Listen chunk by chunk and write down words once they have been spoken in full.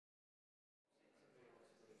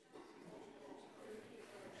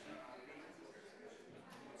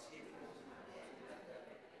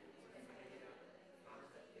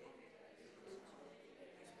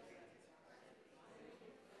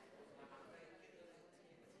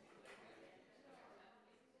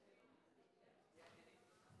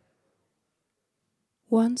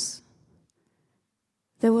Once,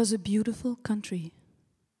 there was a beautiful country.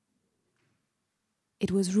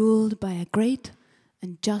 It was ruled by a great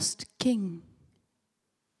and just king.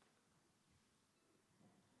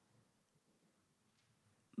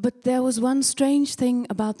 But there was one strange thing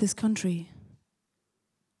about this country.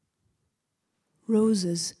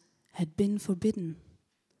 Roses had been forbidden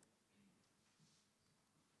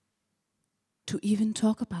to even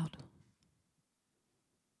talk about.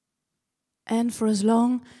 And for as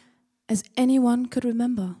long as anyone could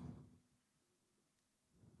remember.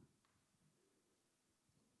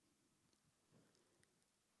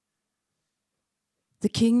 The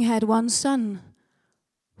king had one son,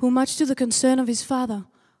 who, much to the concern of his father,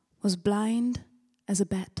 was blind as a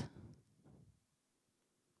bat.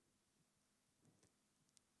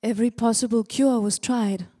 Every possible cure was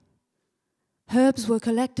tried. Herbs were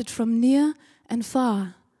collected from near and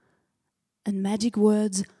far, and magic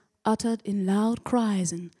words uttered in loud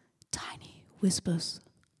cries and tiny whispers.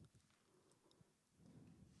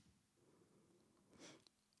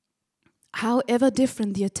 However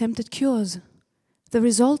different the attempted cures, the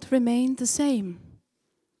result remained the same.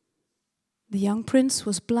 The young prince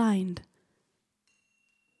was blind,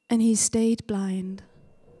 and he stayed blind.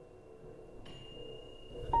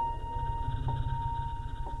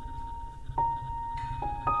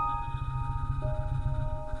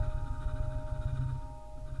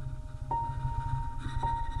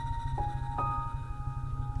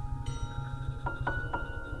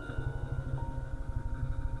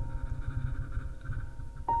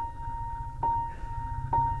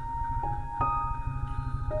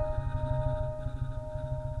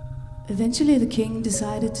 Eventually the king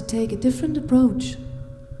decided to take a different approach.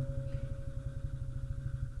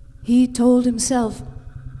 He told himself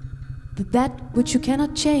that that which you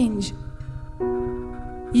cannot change,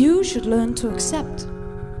 you should learn to accept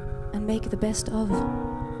and make the best of.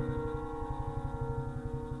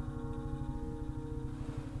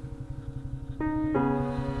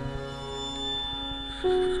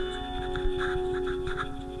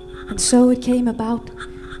 And so it came about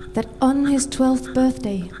that on his 12th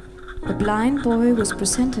birthday, the blind boy was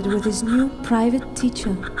presented with his new private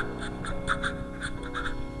teacher.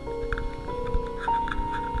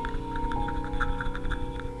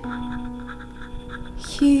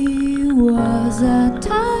 He was a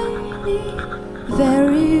tiny,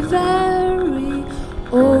 very, very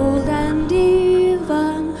old and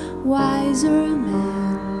even wiser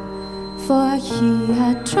man, for he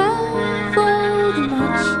had traveled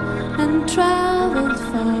much and traveled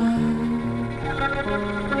far.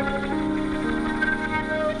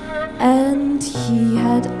 And he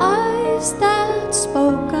had eyes that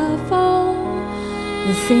spoke of all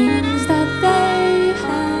the things that they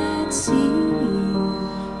had seen.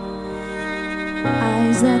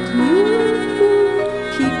 Eyes that knew who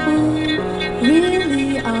people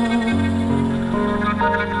really are.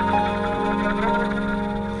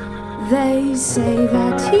 They say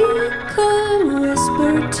that he could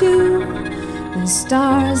whisper to the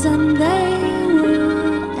stars and they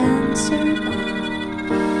would answer back.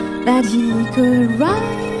 That he could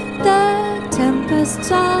ride the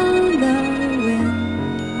tempests on the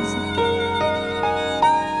winds.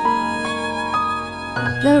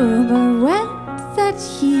 The rumor went that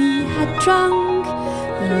he had drunk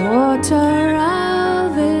the water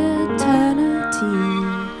of eternity.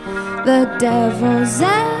 The devils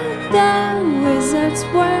and the wizards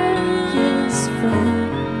were his friends.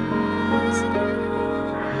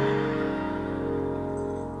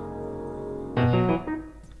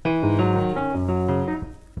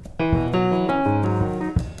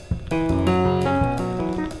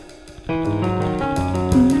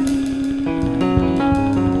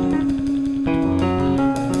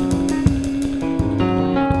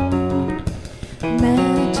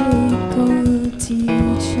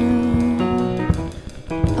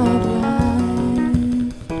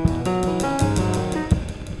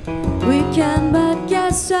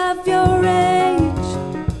 Of your age,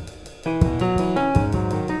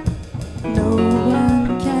 no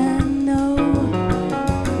one can know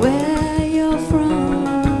where you're from.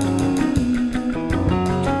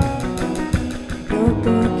 Your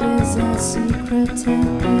book is a secret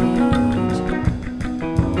page.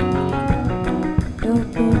 Your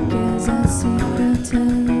book is a secret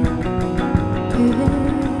page.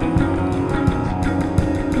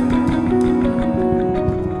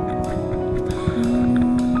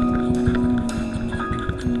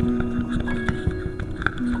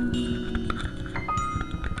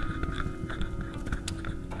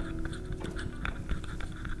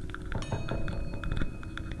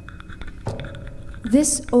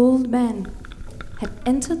 This old man had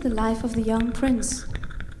entered the life of the young prince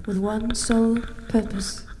with one sole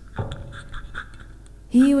purpose.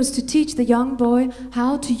 He was to teach the young boy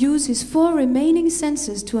how to use his 4 remaining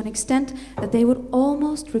senses to an extent that they would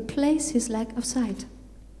almost replace his lack of sight.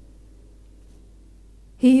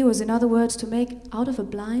 He was, in other words, to make out of a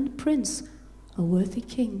blind prince a worthy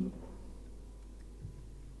king.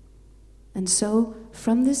 And so,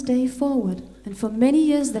 from this day forward, and for many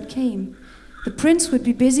years that came, the prince would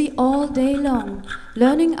be busy all day long,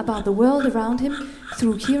 learning about the world around him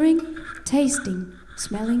through hearing, tasting,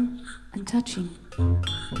 smelling, and touching.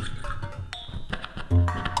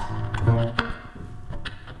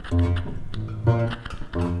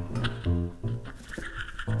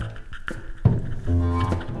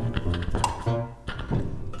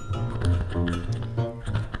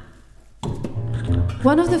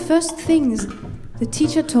 One of the first things the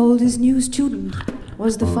teacher told his new student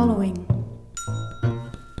was the following.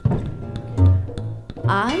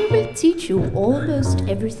 I will teach you almost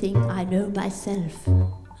everything I know myself,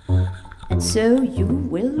 and so you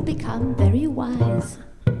will become very wise.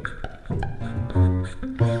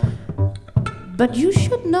 But you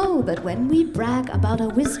should know that when we brag about our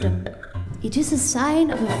wisdom, it is a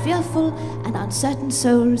sign of a fearful and uncertain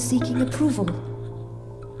soul seeking approval.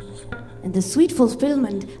 And the sweet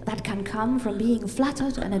fulfillment that can come from being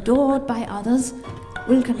flattered and adored by others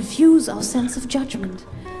will confuse our sense of judgment,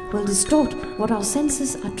 will distort what our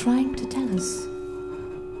senses are trying to tell us.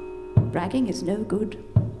 Bragging is no good.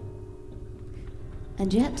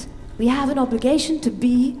 And yet, we have an obligation to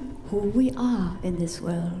be who we are in this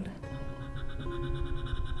world.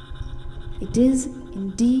 It is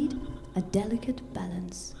indeed a delicate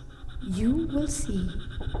balance. You will see.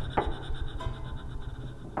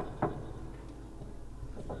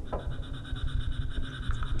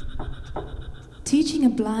 Teaching a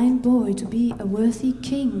blind boy to be a worthy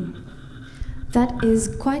king, that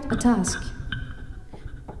is quite a task.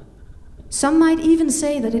 Some might even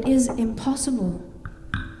say that it is impossible.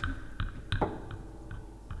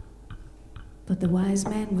 But the wise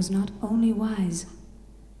man was not only wise,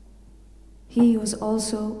 he was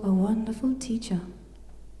also a wonderful teacher.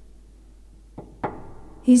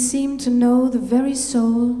 He seemed to know the very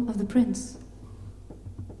soul of the prince.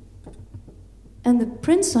 And the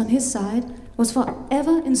prince on his side was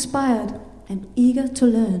forever inspired and eager to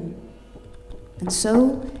learn. And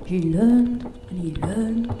so he learned, and he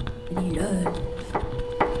learned, and he learned.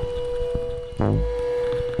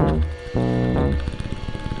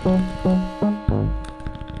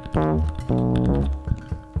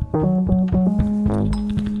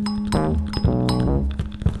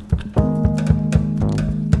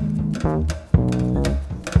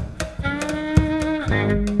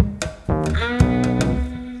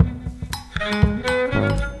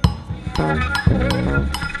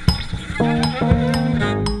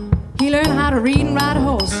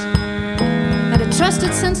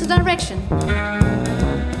 Sense of direction.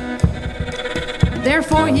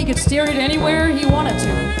 Therefore, he could steer it anywhere he wanted to.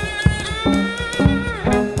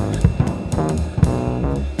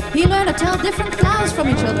 He learned to tell different flowers from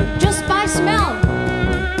each other just by smell.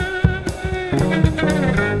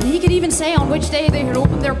 He could even say on which day they had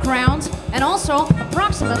opened their crowns and also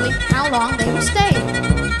approximately how long they would stay.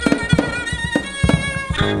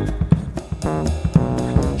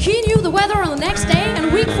 He knew the weather on the next day and a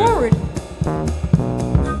week forward.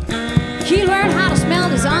 He learned how to smell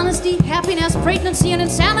dishonesty, happiness, pregnancy, and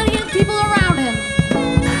insanity in people around him.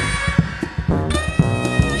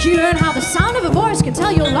 He learned how the sound of a voice can tell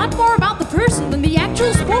you a lot more about the person than the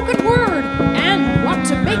actual spoken word, and what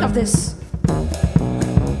to make of this.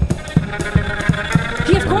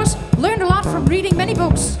 He, of course, learned a lot from reading many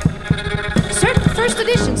books. Certain first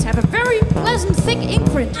editions have a very pleasant, thick ink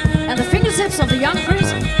print, and the fingertips of the young prince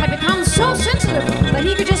had become so sensitive that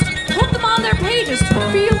he could just put them on their pages to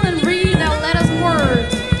feel and read their letters and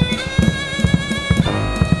words.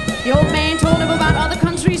 The old man told him about other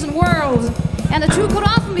countries and worlds, and the two could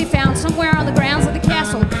often be found somewhere on the grounds of the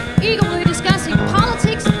castle, eagerly discussing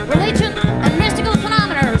politics, religion, and mystical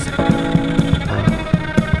phenomena.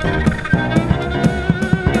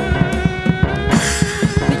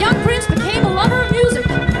 The young prince became a lover of music.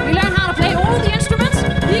 He learned how to play all of the instruments,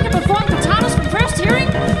 he could perform cantatas from first hearing,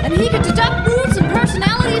 and he could deduct moods and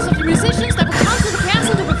personalities of the musicians that would come to the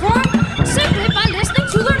castle to perform simply by listening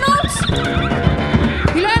to their notes.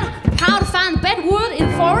 He learned how to find bedwood in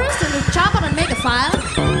forest and to chop it and make a fire.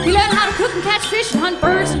 He learned how to cook and catch fish and hunt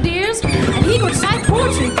birds and deers, and he could recite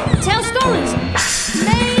poetry, tell stories,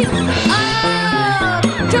 make up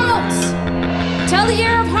jokes, tell the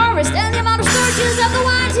year of harvest and the amount of sturges of the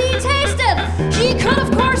wines he tasted. He could,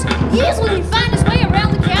 of course, easily find his way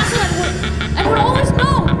around the castle and would always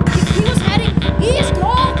know if he was heading east,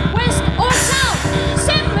 north,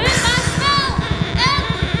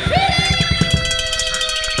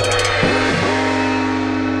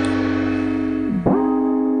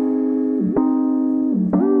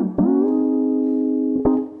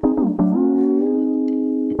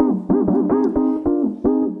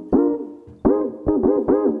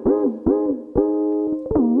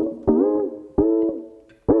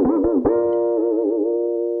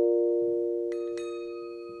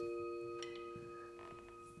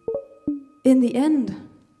 In the end,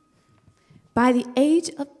 by the age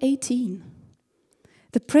of 18,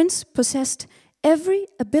 the prince possessed every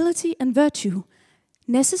ability and virtue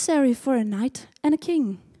necessary for a knight and a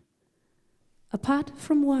king, apart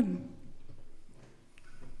from one.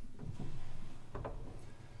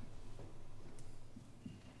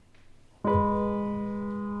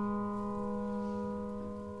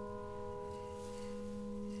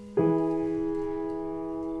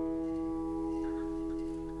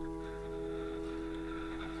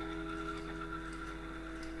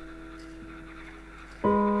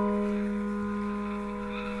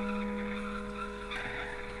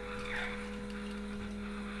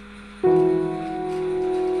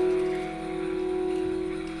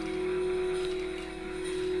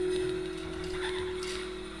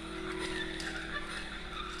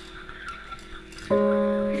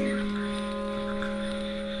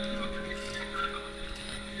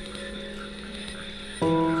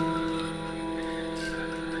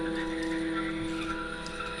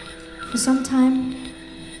 For some time,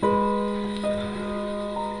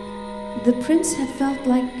 the prince had felt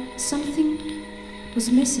like something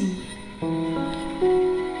was missing.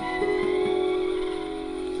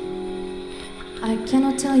 I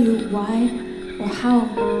cannot tell you why or how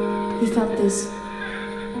he felt this.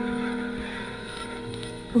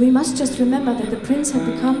 We must just remember that the prince had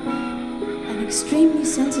become an extremely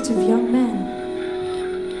sensitive young man.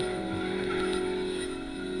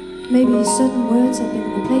 Maybe certain words had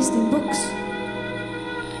been replaced in books,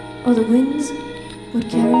 or the winds would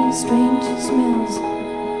carry strange smells.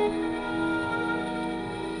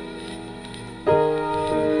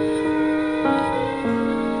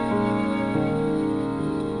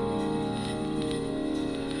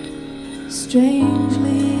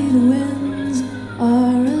 Strangely the winds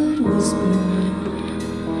are at whisper,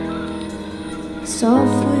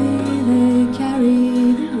 softly they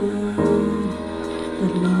carry the word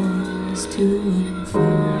that longs to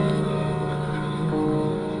unfold.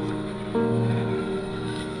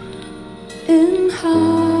 In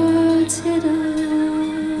hearts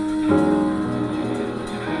hidden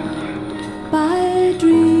by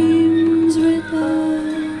dreams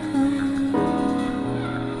written,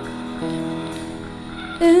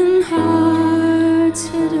 in hearts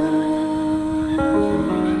hidden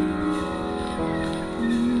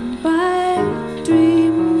by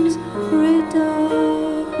dreams written,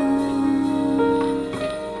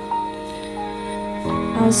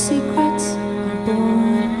 our secrets are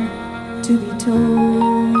born to be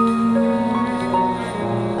told.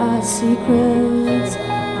 Our secrets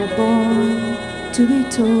are born to be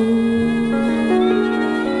told.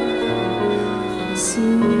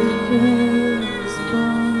 Secrets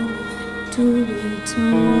born to be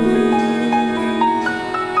told.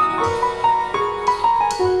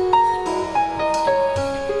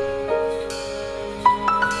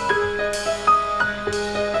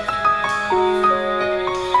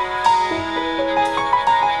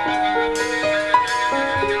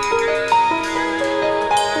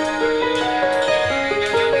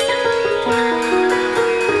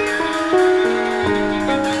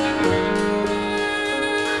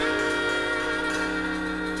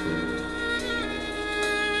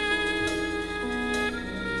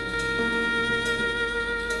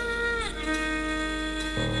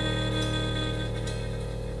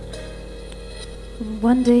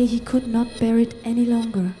 One day he could not bear it any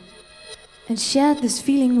longer and shared this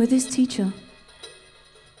feeling with his teacher.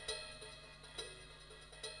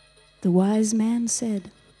 The wise man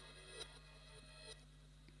said,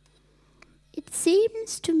 It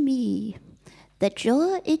seems to me that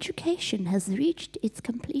your education has reached its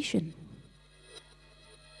completion.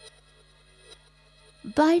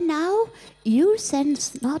 By now, you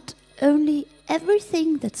sense not only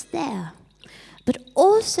everything that's there, but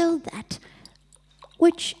also that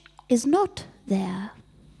which is not there.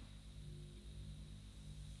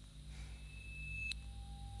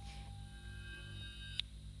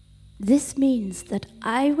 This means that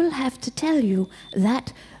I will have to tell you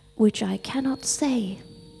that which I cannot say.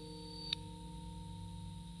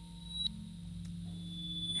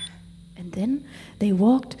 And then they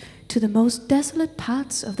walked to the most desolate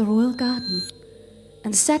parts of the royal garden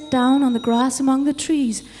and sat down on the grass among the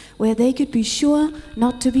trees, where they could be sure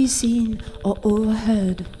not to be seen or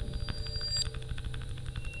overheard.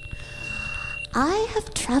 I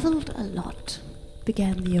have traveled a lot,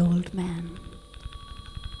 began the old man,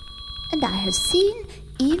 and I have seen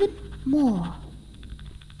even more.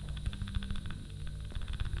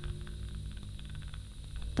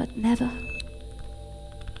 But never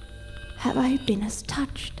have I been as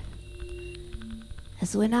touched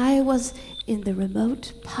as when I was in the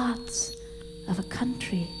remote parts of a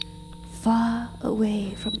country far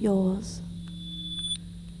away from yours.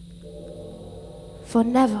 For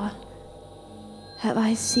never have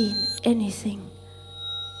I seen anything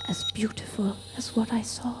as beautiful as what I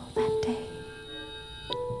saw that day.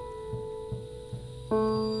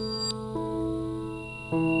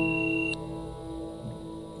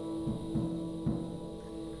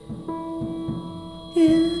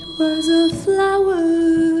 It was a flower,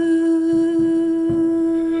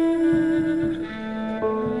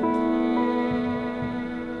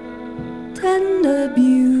 tender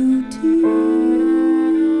beauty,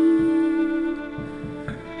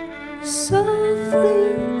 softly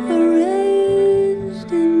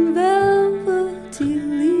arranged in velvety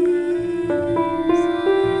leaves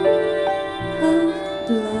of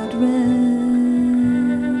blood red,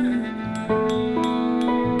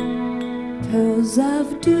 pearls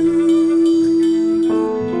of dew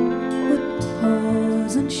would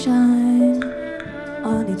pause and shine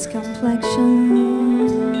on its complexion.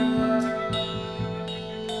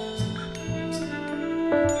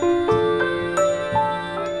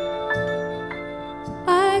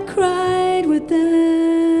 I cried with them,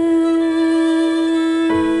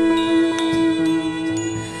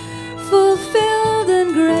 fulfilled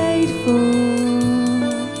and grateful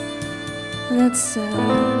that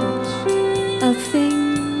such a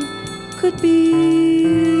thing could be.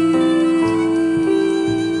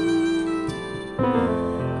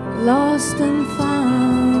 Lost and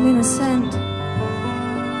found in a scent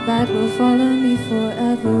that will follow me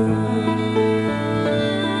forever.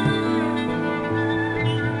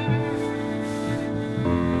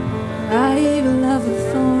 I even love the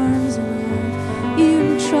thorns, and I've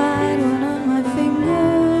even tried one on my finger,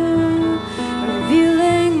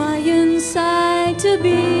 revealing my inside to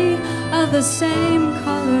be of the same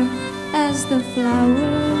color as the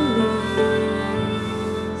flower leaves.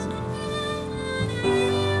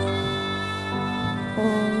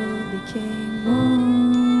 All became one.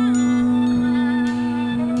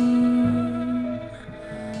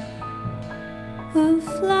 A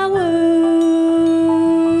flower,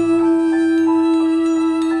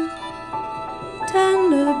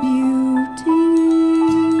 tender beauty,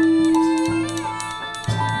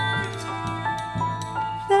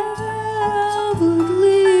 velvet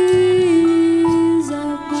leaves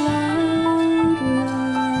of blood red.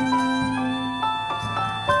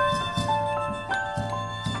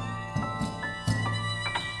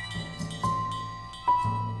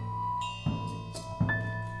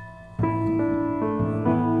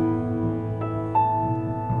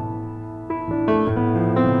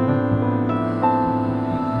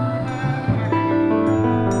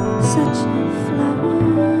 Such a flower,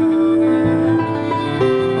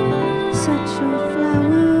 such a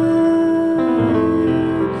flower.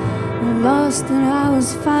 Lost and I was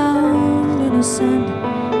found, innocent,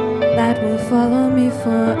 that will follow me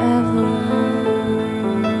forever.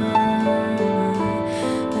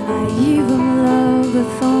 And I even love the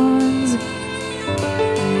thorns,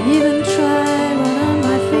 I even tried one on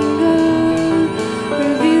my finger,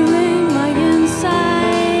 revealing my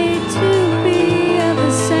inside to be of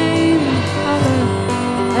the same color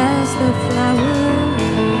as the flower.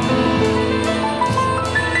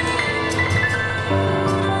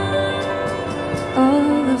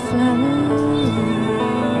 All the flowers,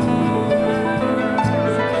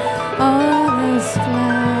 all this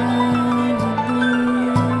flower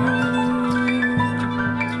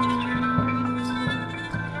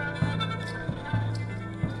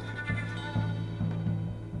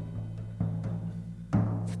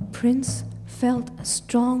The prince felt a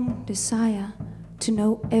strong desire to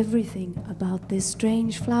know everything about this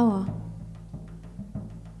strange flower.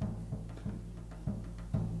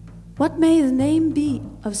 What may the name be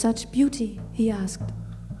of such beauty, he asked,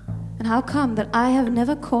 and how come that I have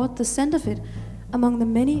never caught the scent of it among the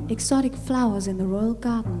many exotic flowers in the royal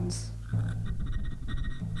gardens?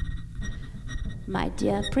 My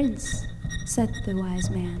dear prince, said the wise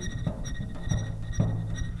man,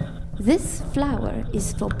 this flower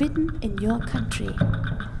is forbidden in your country.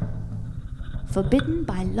 Forbidden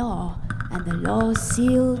by law, and the law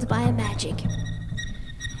sealed by magic.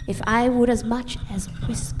 If I would as much as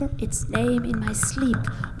whisper its name in my sleep,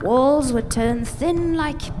 walls would turn thin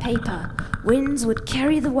like paper, winds would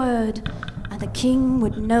carry the word, and the king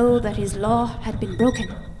would know that his law had been broken,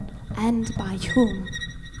 and by whom.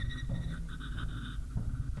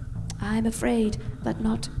 I'm afraid that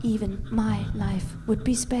not even my life would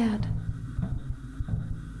be spared.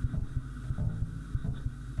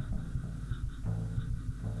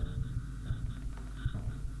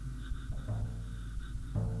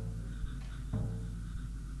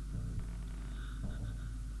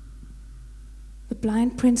 The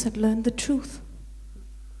blind prince had learned the truth.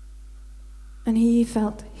 And he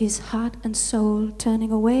felt his heart and soul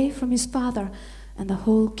turning away from his father and the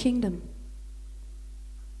whole kingdom.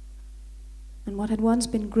 And what had once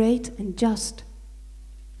been great and just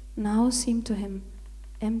now seemed to him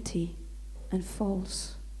empty and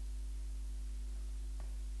false.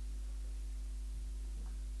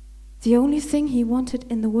 The only thing he wanted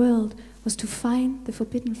in the world was to find the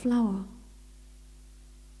forbidden flower.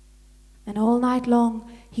 And all night long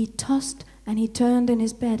he tossed and he turned in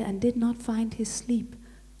his bed and did not find his sleep,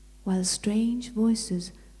 while strange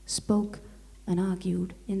voices spoke and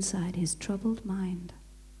argued inside his troubled mind.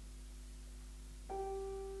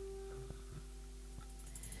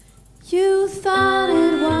 You thought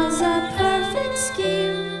it was a perfect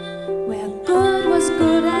scheme, where good was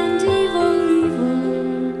good and evil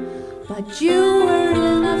evil, but you were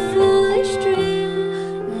in a foolish dream,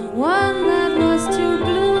 and one that was too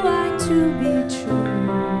blue-eyed to be true.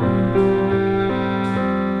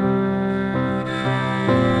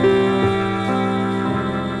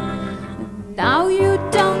 And now you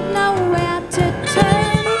don't know where to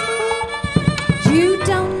turn, you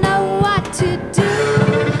don't know what to do.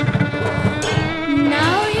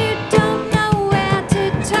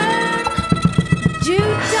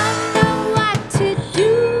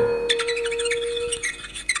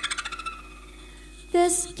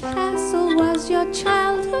 This castle was your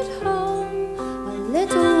childhood home, a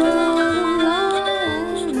little world alone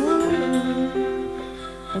and alone.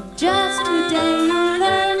 But just today you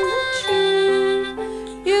learned the truth.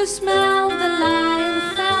 You smelled the lie and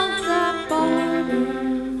felt the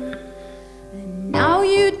border. And now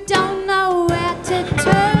you don't know where to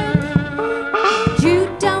turn. You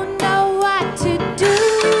don't know what to do.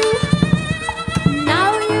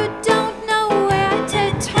 Now you don't know where to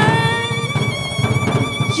turn.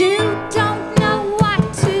 You don't know what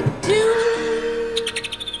to do.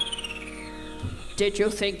 Did you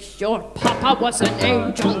think your papa was an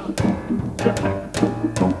angel,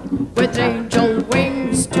 with angel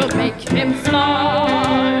wings to make him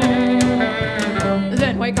fly?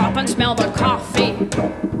 Then wake up and smell the coffee.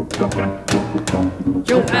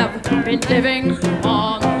 You have been living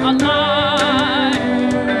on a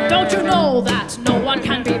lie. Don't you know that no one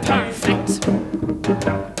can be perfect?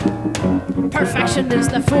 Perfection is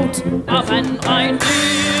the fruit of an ideal,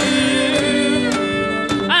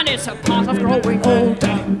 and it's a part of growing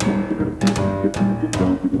older,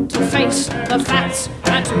 to face the facts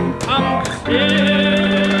and to come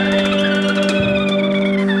clear.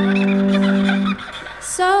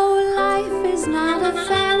 So life is not a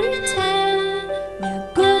fairy tale, where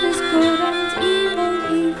good is good and evil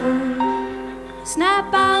evil.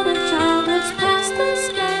 Snap out of childhood's pastel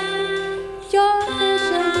scale. Your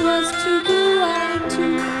vision was too blue-eyed to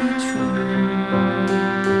be true.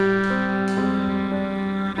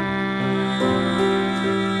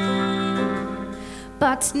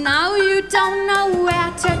 But now you don't know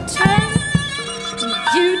where to turn.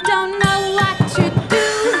 You don't know what to do.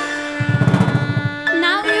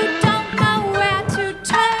 Now you don't know where to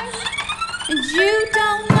turn, and you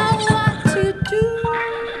don't know what to do.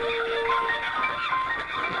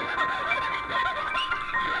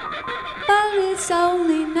 But it's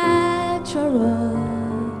only natural.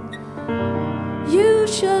 You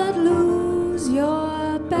should lose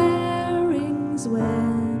your bearings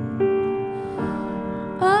when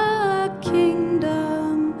a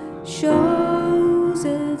kingdom shows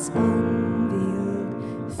its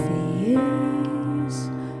unveiled face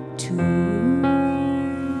to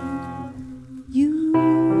you.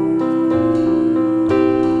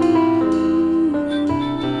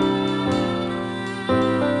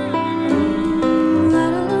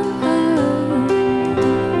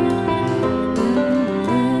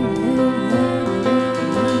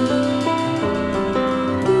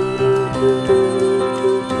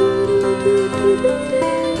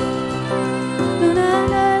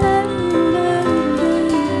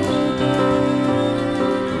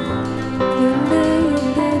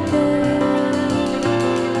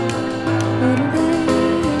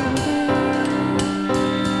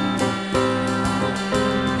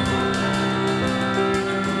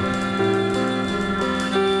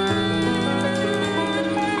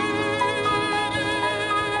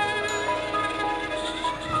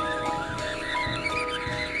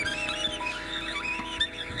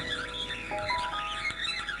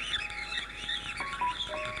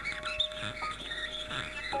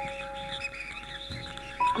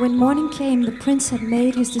 When morning came, the prince had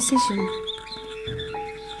made his decision.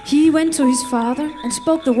 He went to his father and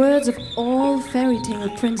spoke the words of all fairy tale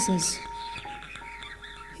princes.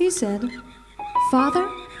 He said, "Father,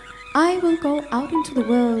 I will go out into the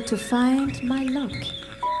world to find my luck.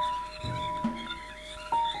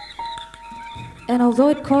 And although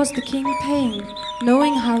it caused the king pain,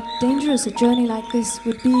 knowing how dangerous a journey like this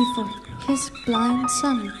would be for his blind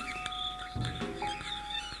son,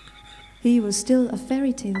 he was still a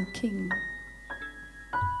fairy tale king,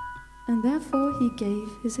 and therefore he gave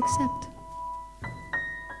his accept.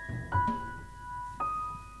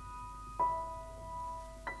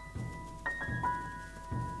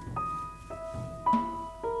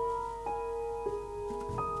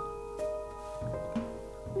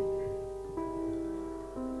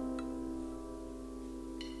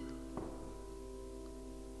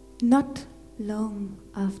 Not long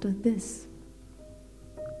after this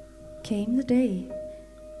came the day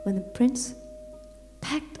when the prince,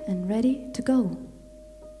 packed and ready to go,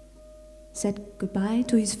 said goodbye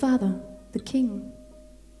to his father, the king,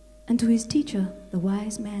 and to his teacher, the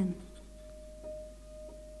wise man,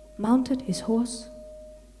 mounted his horse,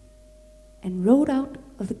 and rode out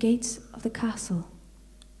of the gates of the castle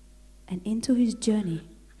and into his journey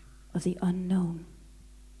of the unknown.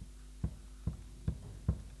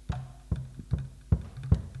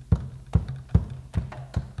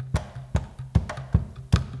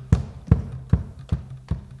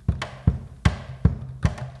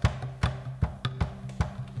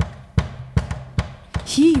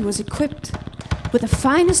 He was equipped with the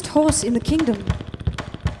finest horse in the kingdom.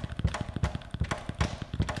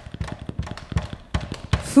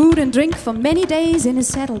 Food and drink for many days in his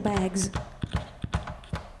saddlebags,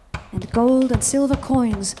 and gold and silver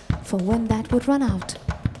coins for when that would run out.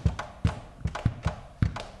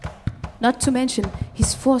 Not to mention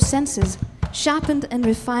his 4 senses, sharpened and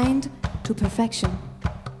refined to perfection.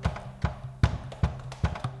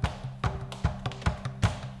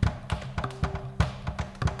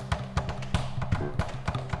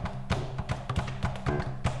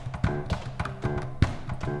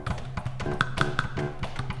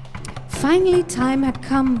 Finally, time had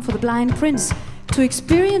come for the blind prince to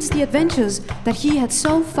experience the adventures that he had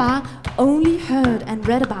so far only heard and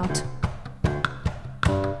read about.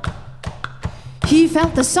 He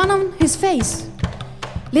felt the sun on his face,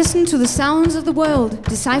 listened to the sounds of the world,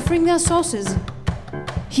 deciphering their sources.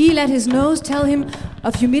 He let his nose tell him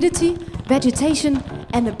of humidity, vegetation,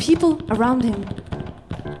 and the people around him.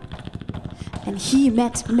 And he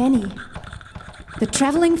met many. The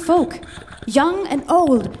traveling folk, young and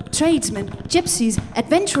old, tradesmen, gypsies,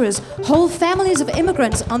 adventurers, whole families of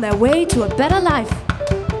immigrants on their way to a better life.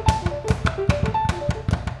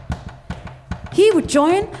 He would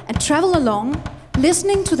join and travel along,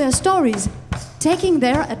 listening to their stories, taking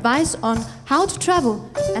their advice on how to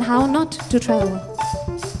travel and how not to travel.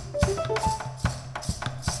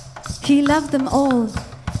 He loved them all,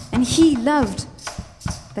 and he loved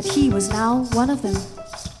that he was now one of them.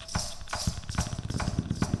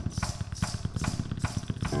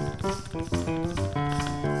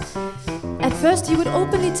 At first he would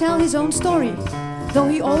openly tell his own story, though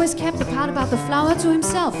he always kept the part about the flower to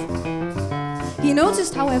himself. He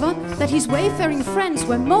noticed, however, that his wayfaring friends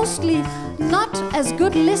were mostly not as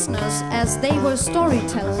good listeners as they were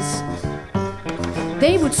storytellers.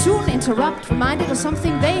 They would soon interrupt, reminded of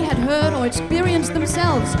something they had heard or experienced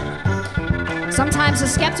themselves. Sometimes a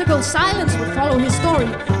skeptical silence would follow his story,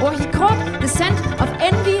 or he caught the scent of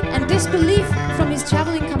envy and disbelief from his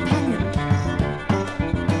traveling companion.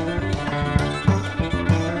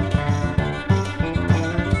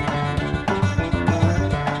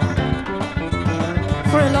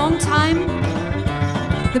 For a long time,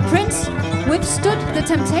 the prince withstood the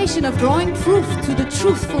temptation of drawing proof to the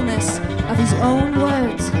truthfulness of his own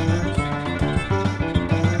words.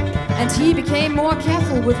 And he became more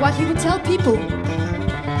careful with what he would tell people.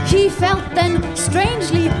 He felt then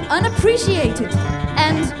strangely unappreciated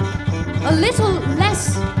and a little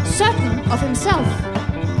less certain of himself.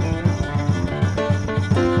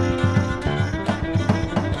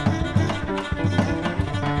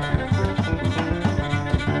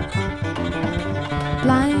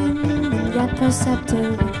 Blind and yet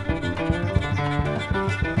perceptive,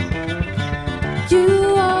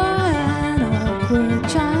 you are an awkward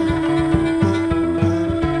child.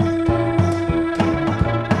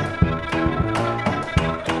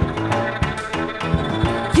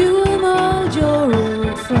 You mold your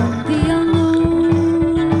road from the unknown.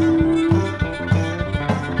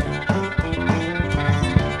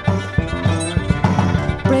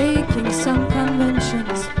 Breaking some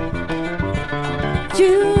conventions.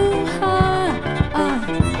 You are a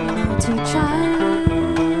naughty child.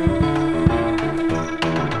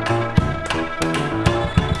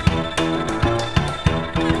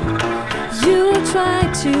 You try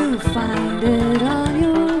to find it on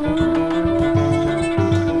your own.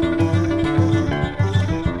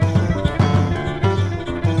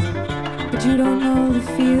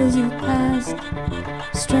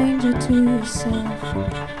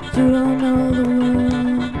 You don't know the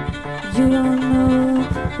world. You don't know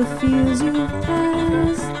the fields you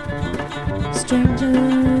pass. Stranger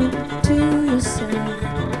to yourself.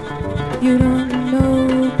 You don't know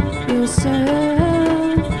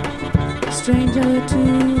yourself. Stranger to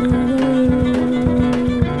the world.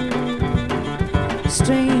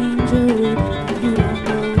 Stranger, you don't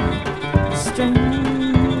know. Stranger,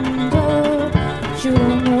 you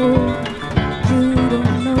don't know. You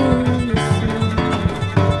don't know yourself.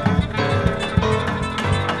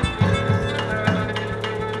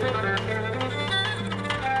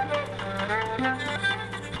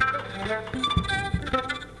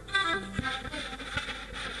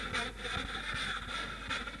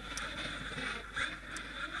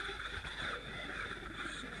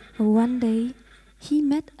 One day, he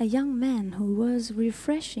met a young man who was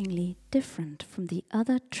refreshingly different from the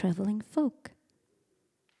other traveling folk.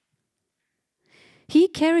 He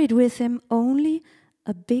carried with him only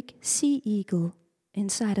a big sea eagle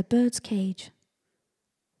inside a bird's cage.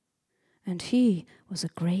 And he was a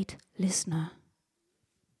great listener.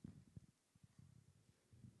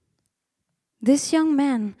 This young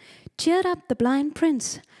man cheered up the blind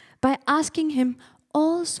prince by asking him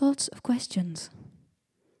all sorts of questions.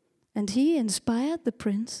 And he inspired the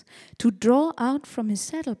prince to draw out from his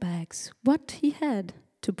saddlebags what he had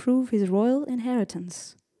to prove his royal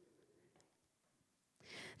inheritance.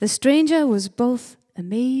 The stranger was both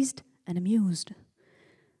amazed and amused,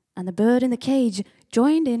 and the bird in the cage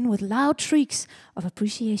joined in with loud shrieks of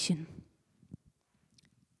appreciation.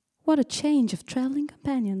 What a change of traveling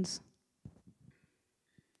companions!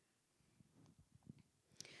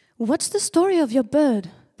 "What's the story of your bird?"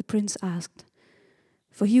 the prince asked,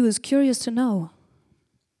 for he was curious to know.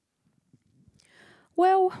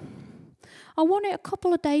 "Well, I won it a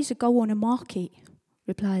couple of days ago on a market,"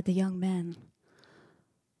 replied the young man,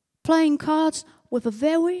 "playing cards with a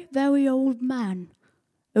very, very old man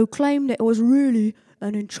who claimed that it was really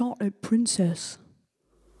an enchanted princess,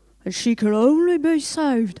 and she could only be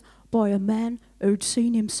saved by a man who'd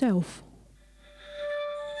seen himself.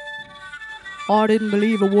 I didn't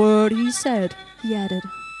believe a word he said," he added.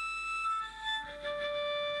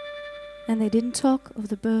 And they didn't talk of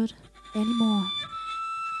the bird anymore.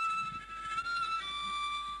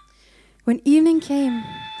 When evening came,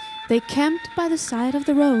 they camped by the side of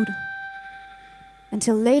the road.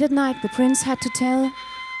 Until late at night, the prince had to tell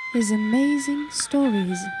his amazing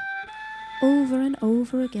stories over and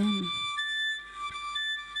over again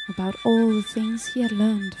about all the things he had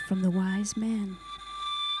learned from the wise man.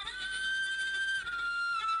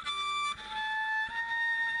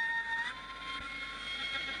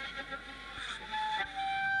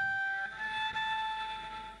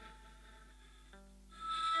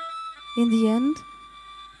 In the end,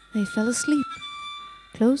 they fell asleep,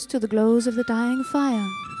 close to the glows of the dying fire.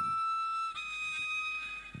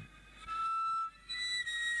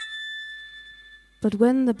 But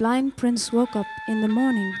when the blind prince woke up in the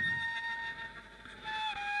morning,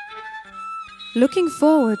 looking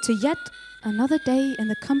forward to yet another day in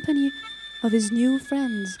the company of his new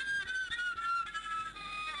friends,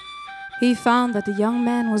 he found that the young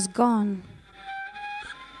man was gone,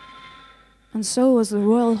 and so was the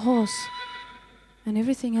royal horse and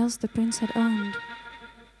everything else the prince had owned.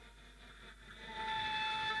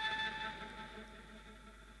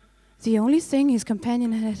 The only thing his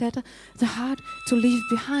companion had had the heart to leave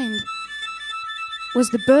behind was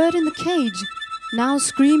the bird in the cage, now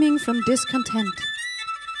screaming from discontent.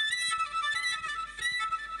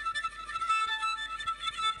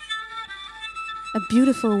 "A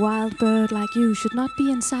beautiful wild bird like you should not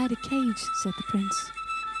be inside a cage," said the prince.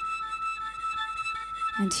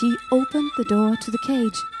 And he opened the door to the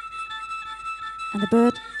cage, and the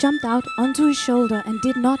bird jumped out onto his shoulder and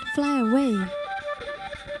did not fly away.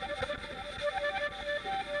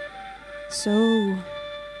 "So,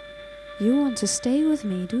 you want to stay with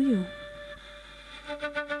me, do you?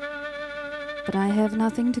 But I have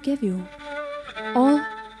nothing to give you. All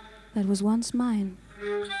that was once mine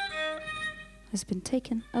has been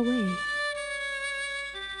taken away.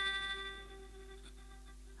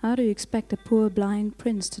 How do you expect a poor blind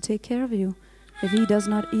prince to take care of you if he does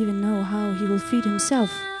not even know how he will feed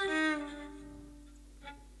himself?"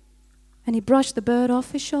 And he brushed the bird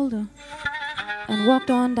off his shoulder and walked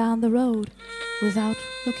on down the road without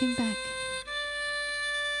looking back.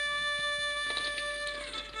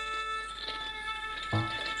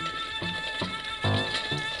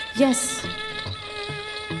 Yes,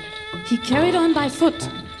 he carried on by foot,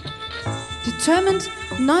 determined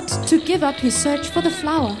not to give up his search for the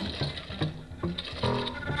flower.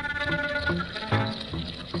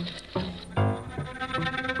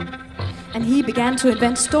 And he he began to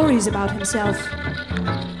invent stories about himself.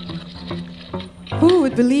 Who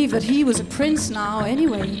would believe that he was a prince now,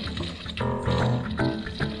 anyway?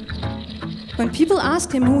 When people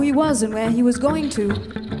asked him who he was and where he was going to,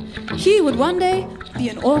 he would one day be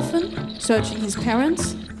an orphan, searching his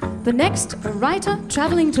parents, the next a writer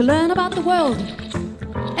traveling to learn about the world.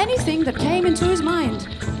 Anything that came into his mind.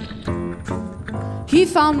 He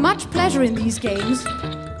found much pleasure in these games.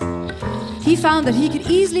 He found that he could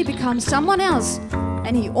easily become someone else,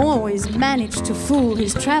 and he always managed to fool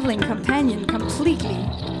his traveling companion completely.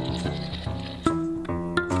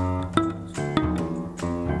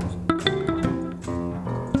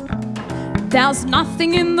 There's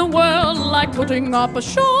nothing in the world like putting up a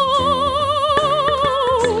show.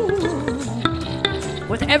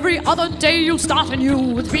 With every other day you start anew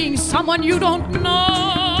with being someone you don't know.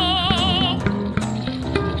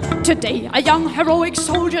 Today a young heroic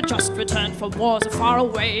soldier just returned from wars far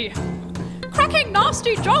away, cracking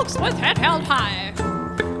nasty jokes with head held high.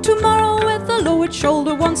 Tomorrow with a lowered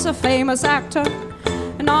shoulder, once a famous actor,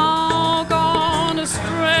 now gone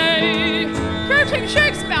astray. Quoting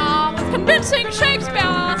Shakespeare with convincing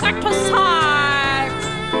Shakespeare's actor's side.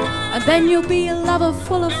 And then you'll be a lover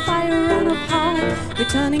full of fire and of heart,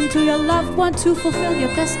 returning to your loved one to fulfill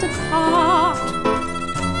your destined heart.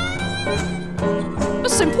 A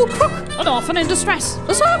simple crook, an orphan in distress,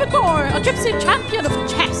 a servant boy, a gypsy champion of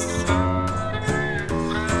chess.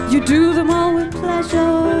 You do them all with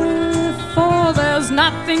pleasure, for there's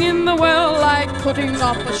nothing in the world like putting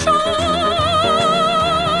up a show.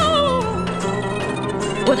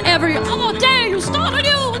 With every other day you start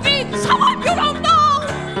anew with being someone you don't know.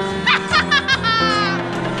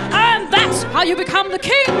 And that's how you become the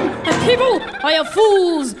king, and people are your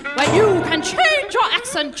fools. When you can change your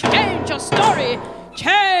accent, change your story,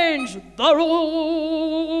 change the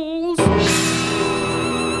rules.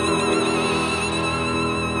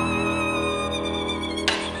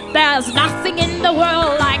 There's nothing in the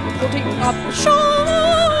world like putting up a show.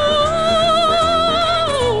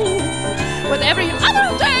 With every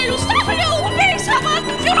other day you start anew with being someone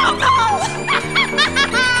you don't know.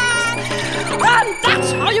 And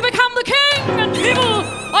that's how you become the king, and people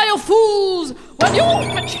are your fools. When you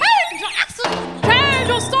can change your accent, change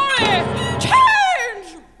your story,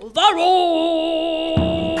 change the rules.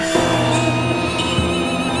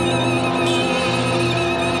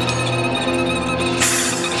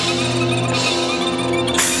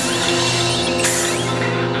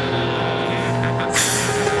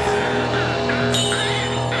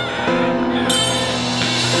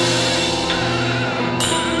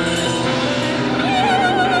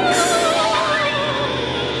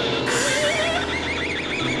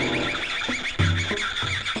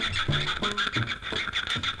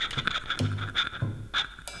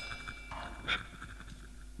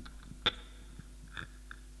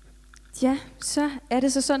 Ja, så er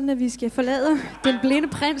det så sådan, at vi skal forlade Den Blinde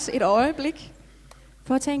Prins et øjeblik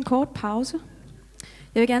for at tage en kort pause.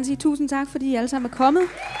 Jeg vil gerne sige tusind tak, fordi I alle sammen er kommet.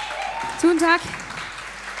 Tusind tak.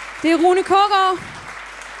 Det er Rune Kaagaard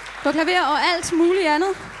på klaver og alt muligt andet.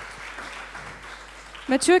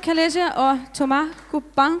 Mathieu, Calleja og Toma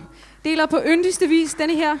Gouband deler på yndigste vis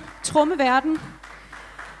denne her trommeverden.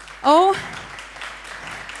 Og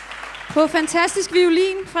på fantastisk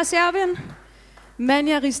violin fra Serbien,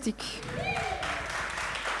 Manja Ristic.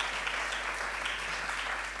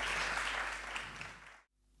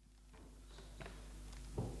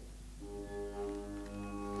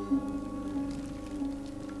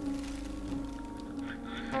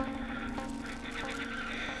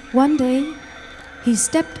 One day, he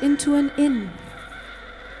stepped into an inn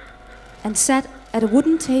and sat at a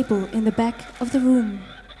wooden table in the back of the room.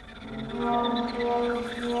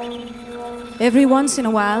 Every once in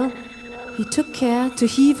a while, he took care to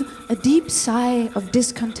heave a deep sigh of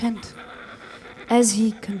discontent as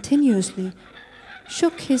he continuously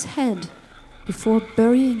shook his head before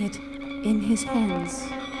burying it in his hands.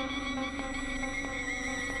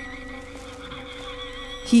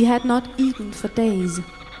 He had not eaten for days,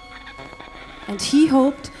 and he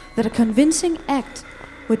hoped that a convincing act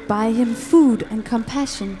would buy him food and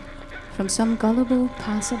compassion from some gullible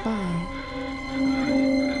passerby.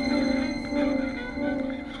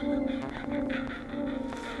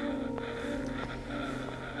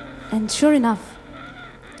 And sure enough,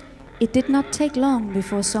 it did not take long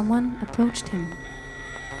before someone approached him.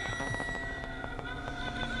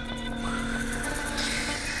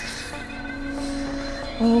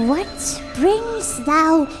 What brings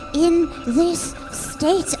thou in this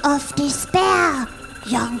state of despair,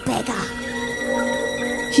 young beggar?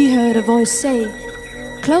 He heard a voice say,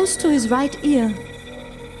 close to his right ear,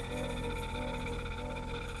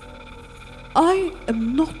 I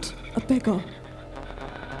am not a beggar.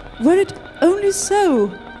 Were it only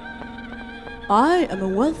so. I am a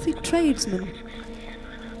wealthy tradesman,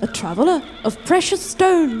 a traveller of precious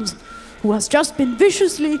stones, who has just been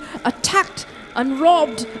viciously attacked and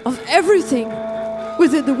robbed of everything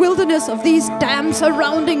within the wilderness of these damn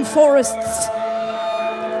surrounding forests.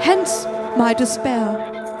 Hence my despair.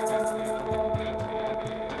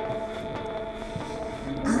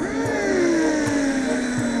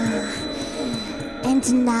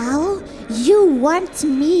 And now you want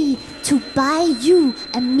me to buy you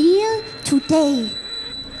a meal today,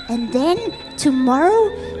 and then tomorrow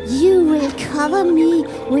you will cover me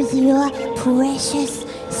with your precious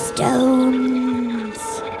stones.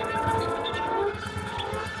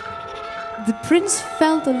 The prince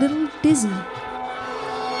felt a little dizzy.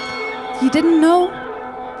 He didn't know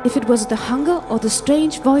if it was the hunger or the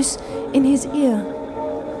strange voice in his ear.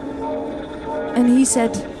 And he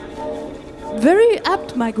said, "Very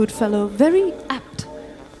apt, my good fellow, very apt.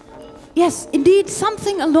 Yes, indeed,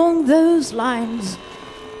 something along those lines.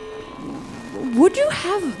 Would you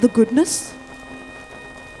have the goodness?"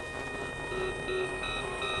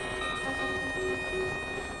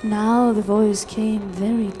 Now the voice came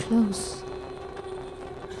very close.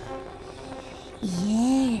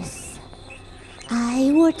 Yes,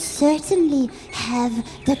 I would certainly have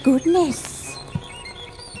the goodness.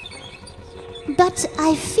 But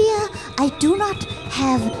I fear I do not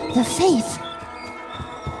have the faith.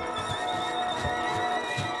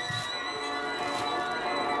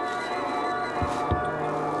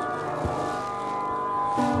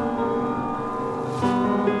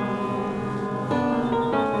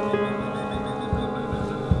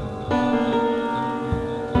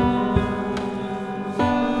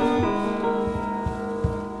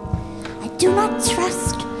 I do not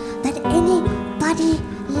trust that anybody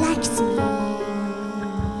likes me.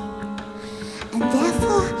 And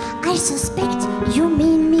therefore, I suspect you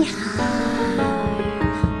mean me harm.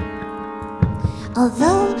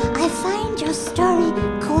 Although I find your story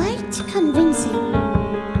quite convincing,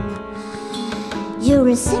 you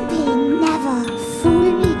will simply never fool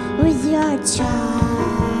me with your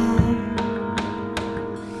charm.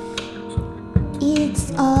 It's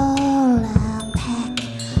all a pack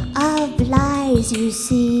of lies, you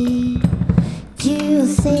see. You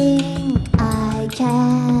think I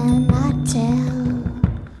cannot tell,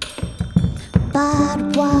 but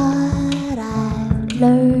what I've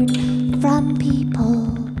learned from people,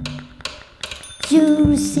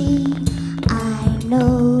 you see, I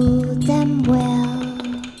know them well.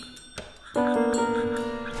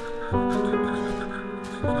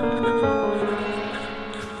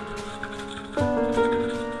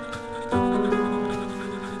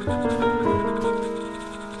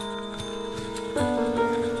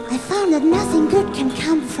 I found that nothing good can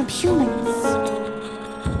come from humans.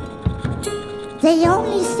 They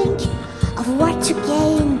only think of what to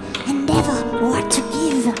gain and never what to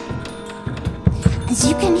give. As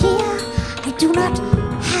you can hear, I do not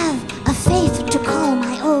have a faith to call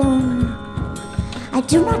my own. I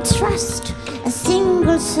do not trust a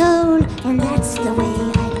single soul, and that's the way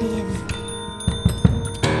I live.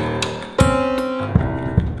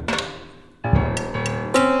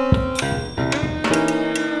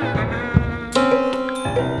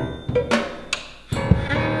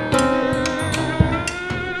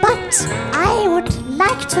 But I would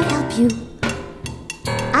like to help you.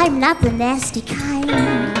 I'm not the nasty kind.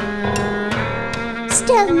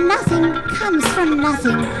 Still, nothing comes from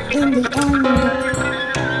nothing in the end.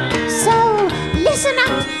 So, listen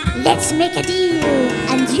up, let's make a deal,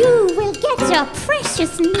 and you will get your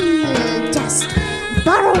precious meal. Just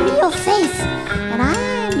borrow me your faith, and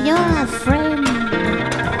I'm your friend.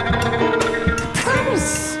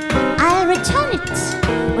 Promise, I'll return it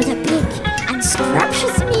with a big and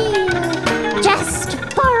scrumptious meal. Just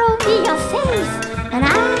borrow me your faith, and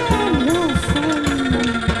I'm your friend.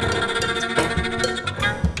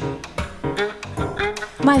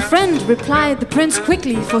 My friend, replied the prince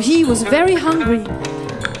quickly, for he was very hungry.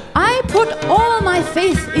 I put all my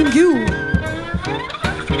faith in you.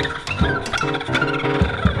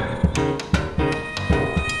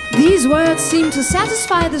 These words seemed to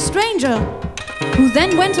satisfy the stranger, who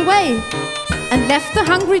then went away and left the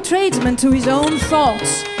hungry tradesman to his own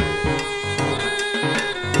thoughts.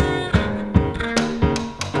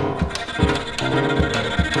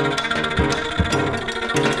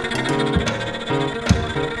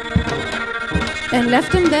 And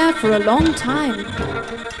left him there for a long time.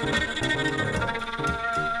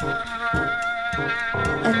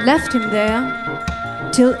 And left him there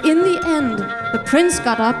till in the end the prince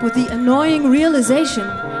got up with the annoying realization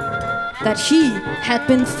that he had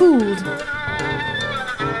been fooled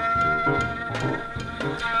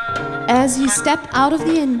as he stepped out of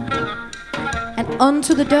the inn and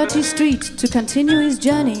onto the dirty street to continue his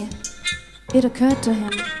journey, it occurred to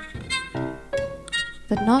him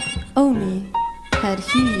that not only had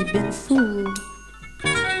he been fooled,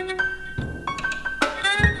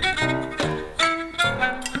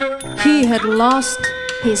 he had lost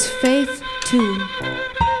his faith too.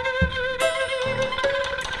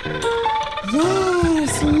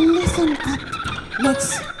 Yes, listen up.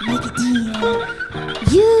 Let's make a deal.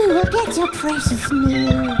 You will get your precious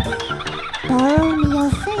meal. Borrow me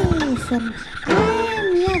your faith and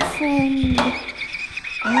I'm your friend.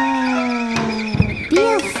 Be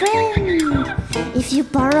a friend if you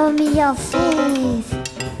borrow me your faith.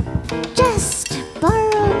 Just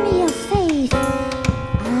borrow me your faith.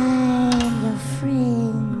 I'm your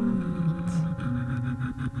friend.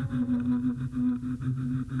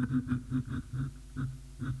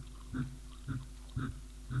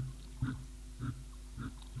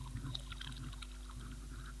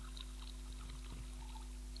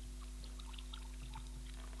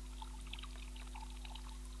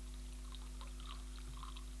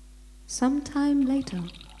 Sometime later,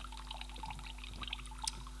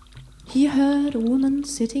 he heard a woman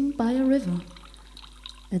sitting by a river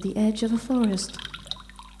at the edge of a forest,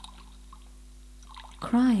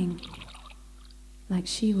 crying like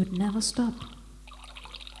she would never stop.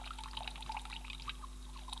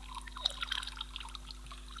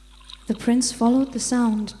 The prince followed the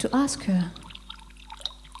sound to ask her,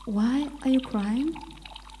 "Why are you crying?"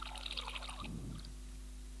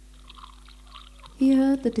 He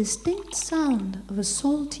heard the distinct sound of a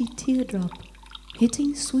salty teardrop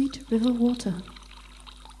hitting sweet river water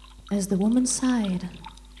as the woman sighed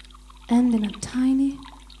and in a tiny,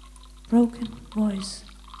 broken voice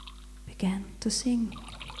began to sing.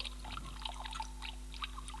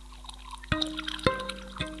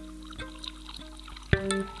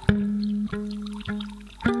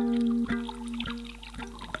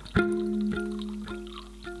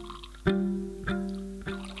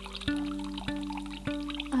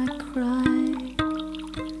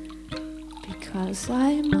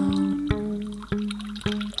 I moan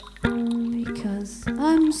because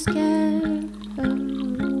I'm scared of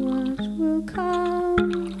what will come,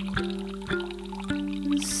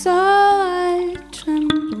 and so I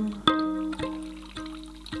tremble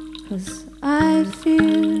 'cause I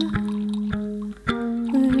fear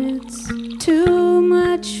that it's too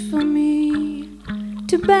much for me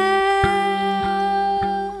to bear,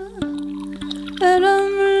 that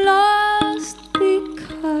I'm lost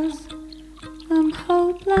because I'm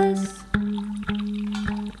hopeless,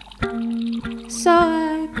 so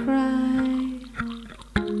I cry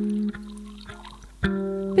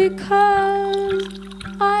because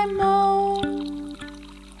I moan,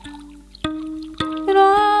 and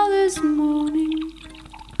all this mourning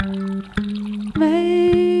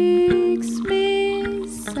makes me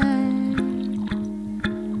sad,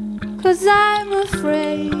 'cause I'm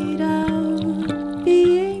afraid of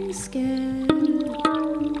being scared.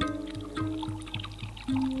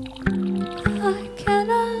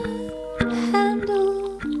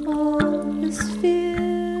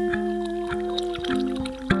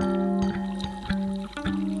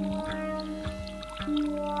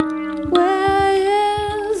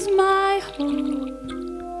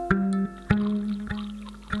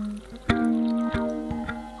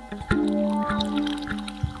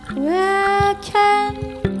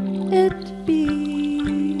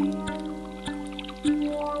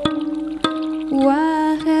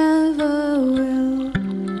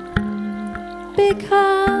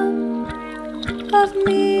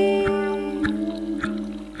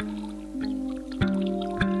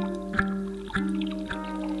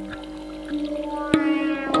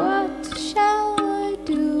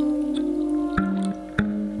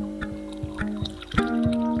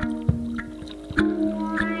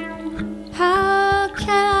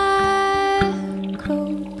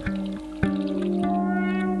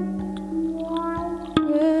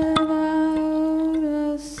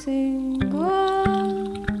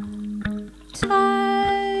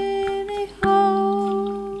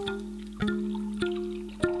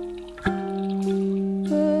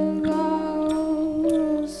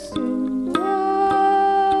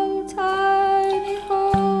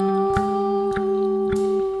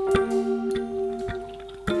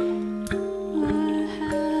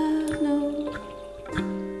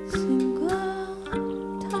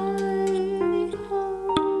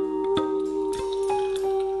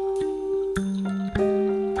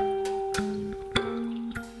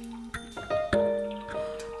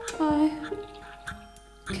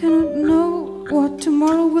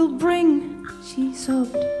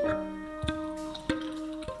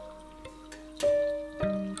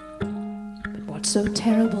 so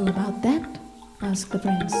terrible about that?" asked the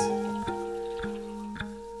prince.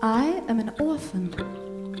 "I am an orphan,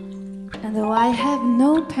 and though I have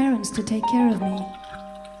no parents to take care of me,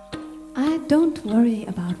 I don't worry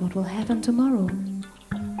about what will happen tomorrow.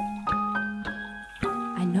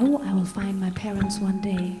 I know I will find my parents one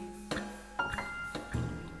day."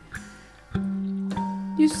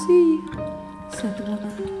 "You see," said the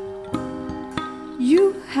woman, "you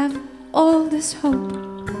have all this hope,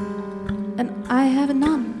 and I have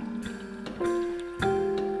none.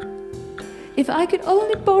 If I could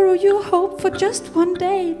only borrow your hope for just one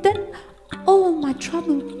day, then all my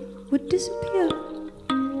trouble would disappear."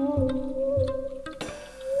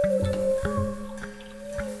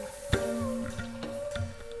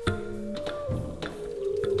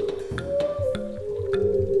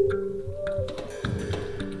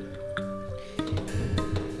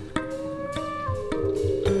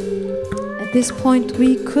 At this point,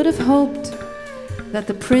 we could have hoped that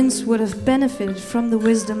the prince would have benefited from the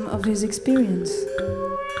wisdom of his experience.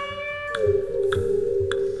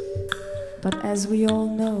 But as we all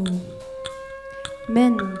know,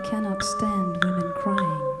 men cannot stand women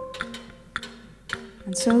crying.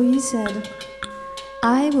 And so he said,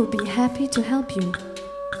 "I will be happy to help you,"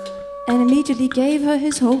 and immediately gave her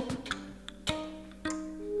his hope.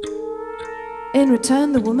 In return,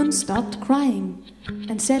 the woman stopped crying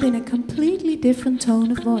and said in a completely different tone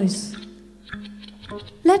of voice,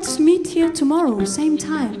 "Let's meet here tomorrow, same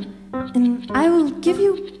time, and I will give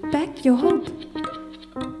you back your hope."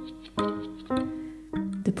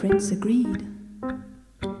 The prince agreed,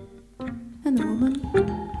 and the woman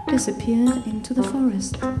disappeared into the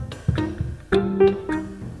forest.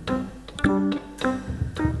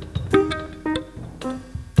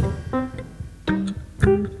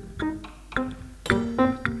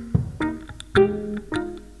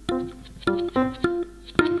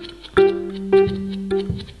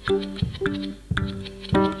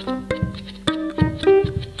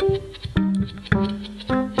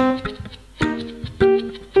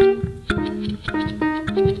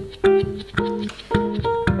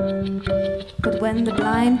 When the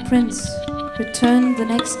blind prince returned the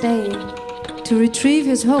next day to retrieve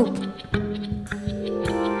his hope,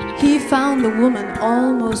 he found the woman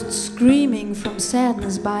almost screaming from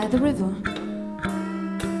sadness by the river.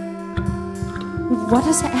 "What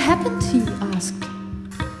has happened?" he asked.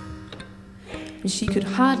 She could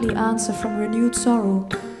hardly answer from renewed sorrow.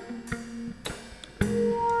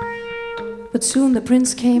 But soon the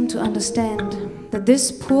prince came to understand that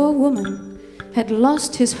this poor woman had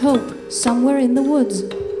lost his hope somewhere in the woods.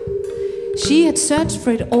 She had searched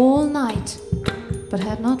for it all night, but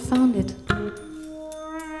had not found it.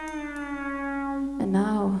 And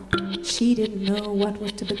now she didn't know what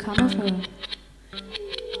was to become of her.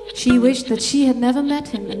 She wished that she had never met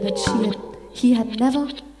him and that he had never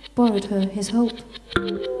borrowed her his hope.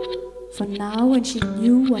 For now, when she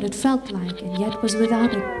knew what it felt like and yet was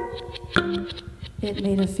without it, it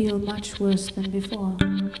made her feel much worse than before.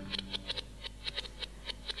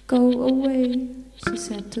 "Go away," she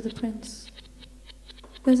said to the prince.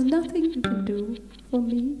 "There's nothing you can do for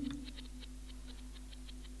me."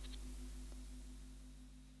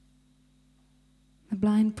 The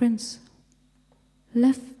blind prince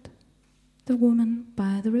left the woman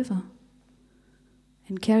by the river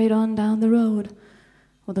and carried on down the road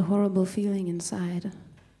with a horrible feeling inside.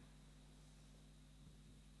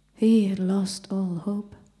 He had lost all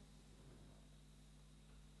hope,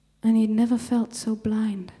 and he'd never felt so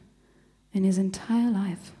blind in his entire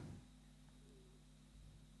life.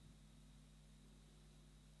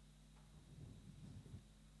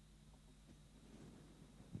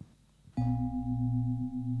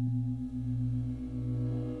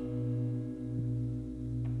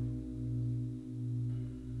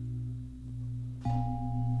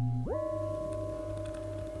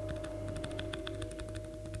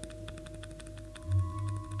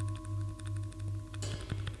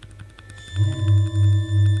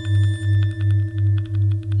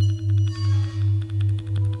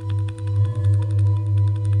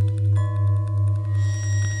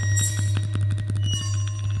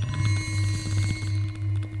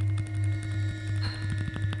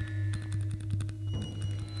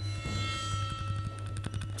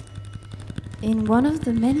 In one of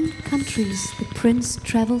the many countries the prince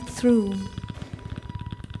traveled through,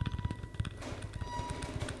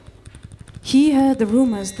 he heard the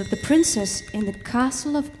rumors that the princess in the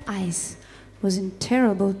castle of ice was in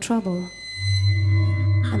terrible trouble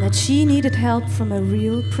and that she needed help from a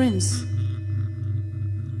real prince.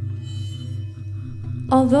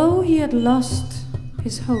 Although he had lost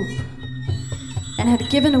his hope and had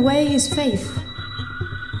given away his faith,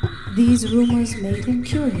 These rumors made him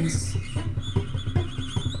curious.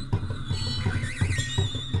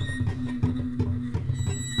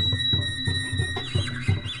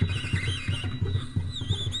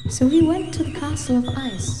 So he went to the castle of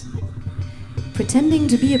ice, pretending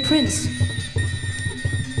to be a prince,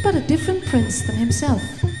 but a different prince than himself.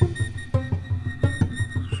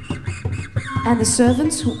 And the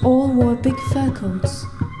servants, who all wore big fur coats,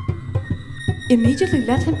 immediately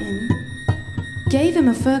let him in, gave him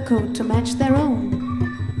a fur coat to match their own,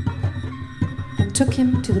 and took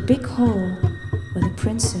him to the big hall where the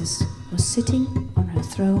princess was sitting on her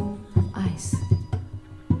throne of ice.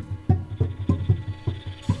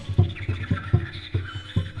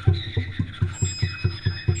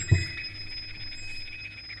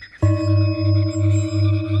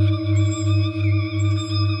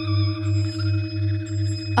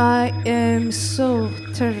 I am so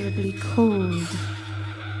terribly cold,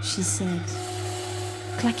 she said,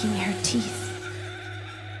 clacking her teeth.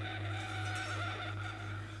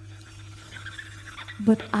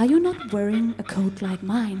 But are you not wearing a coat like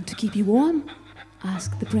mine to keep you warm?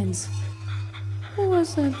 Asked the prince, who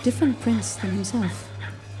was a different prince than himself.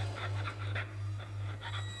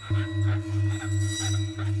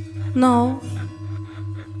 No,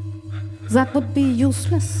 that would be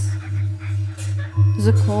useless.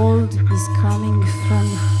 The cold is coming from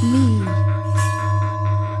me.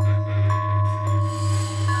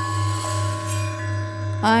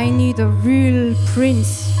 I need a real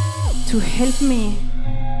prince to help me.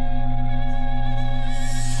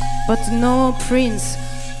 But no prince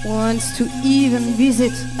wants to even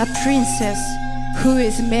visit a princess who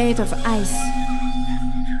is made of ice.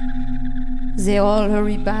 They all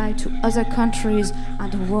hurry by to other countries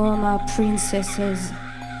and warmer princesses.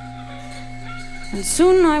 And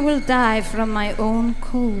soon I will die from my own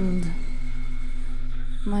cold.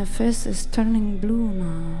 My face is turning blue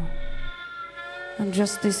now. And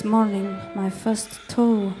just this morning, my first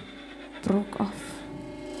toe broke off.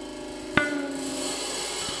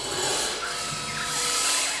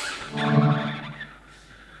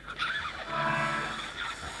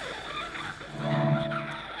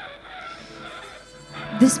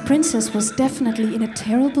 This princess was definitely in a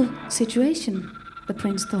terrible situation, the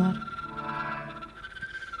prince thought.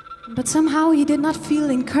 But somehow he did not feel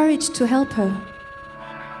encouraged to help her.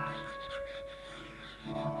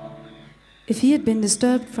 If he had been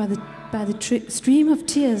disturbed by the stream of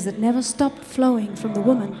tears that never stopped flowing from the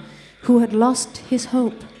woman who had lost his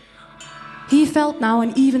hope, he felt now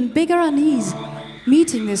an even bigger unease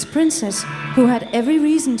meeting this princess who had every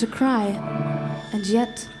reason to cry and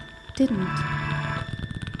yet didn't.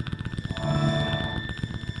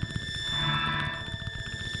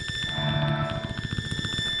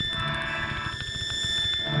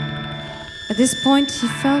 At this point, he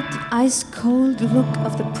felt the ice-cold look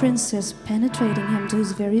of the princess penetrating him to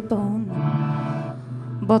his very bone.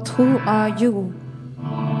 But who are you?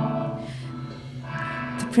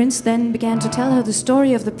 The prince then began to tell her the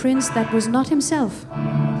story of the prince that was not himself.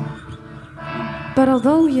 But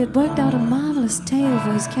although he had worked out a marvelous tale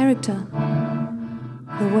for his character,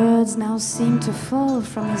 the words now seemed to fall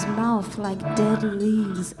from his mouth like dead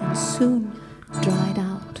leaves and soon dried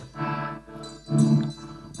out.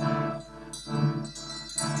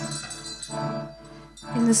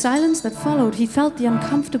 In the silence that followed, he felt the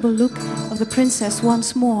uncomfortable look of the princess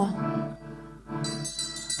once more.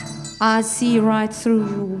 I see right through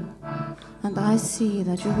you, and I see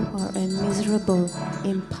that you are a miserable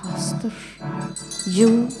impostor.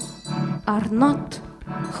 You are not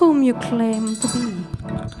whom you claim to be.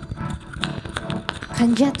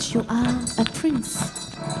 And yet you are a prince.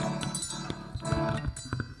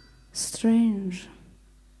 Strange,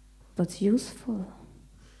 but useful.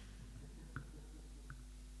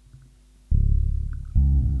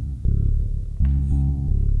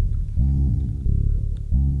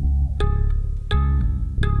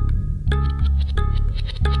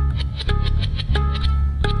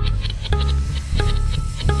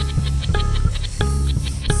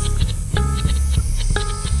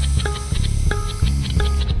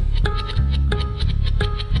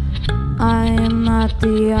 I am not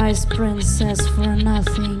the ice princess for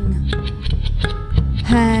nothing.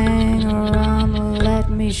 Hang around and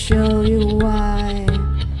let me show you why.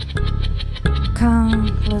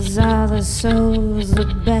 Countless are the souls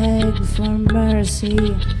that beg for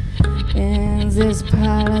mercy in this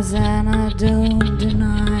palace, and I don't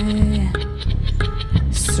deny.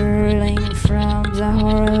 Sterling from the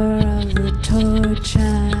horror of the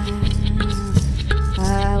torture,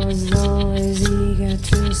 I was always eager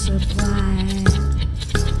to supply.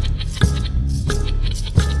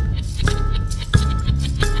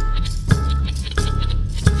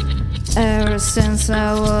 Ever since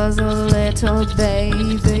I was a little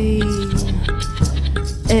baby,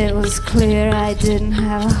 it was clear I didn't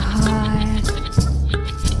have a heart.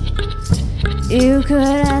 You could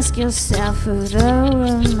ask yourself if there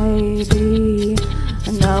were maybe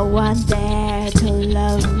no one there to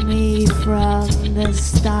love me from the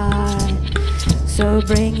start. So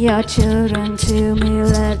bring your children to me,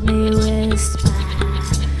 let me whisper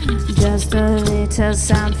just a little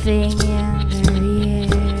something in their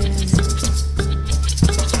ears.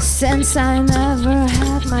 Since I never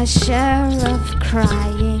had my share of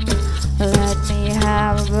crying, let me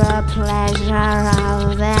have the pleasure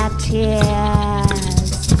of their tears.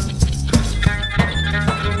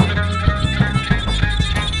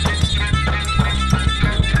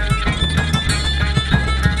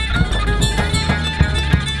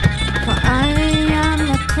 For I am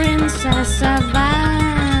the princess of ice,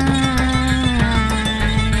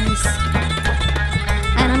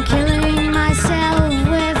 and I'm killing myself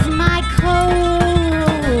with my cold.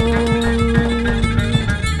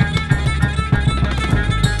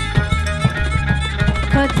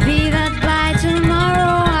 Could be that by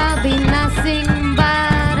tomorrow I'll be nothing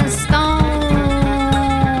but a stone.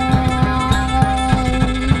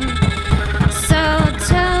 So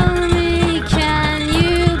tell me, can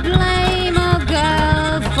you blame a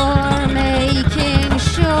girl for making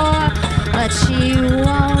sure that she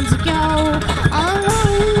won't go alone?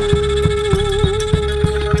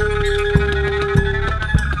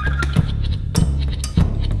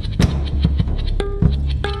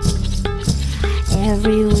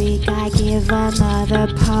 Every week I give another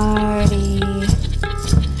party,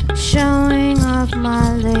 showing off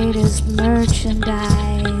my latest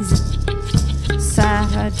merchandise.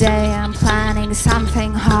 Saturday I'm planning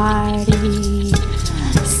something hearty,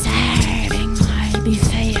 serving my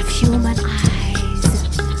buffet of human eyes.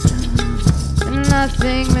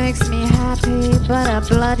 Nothing makes me happy but a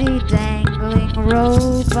bloody dangling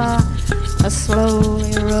rover, a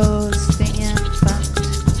slowly roasting infant.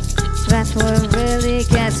 That's what really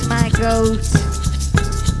gets my goat.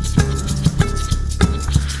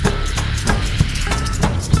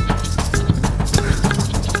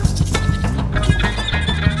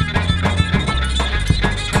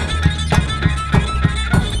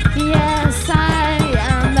 Yes, I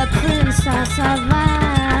am the princess of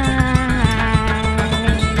ice,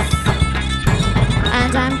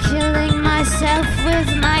 and I'm killing myself with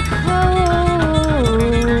my cold.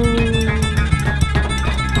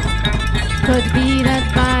 Could be that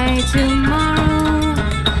by tomorrow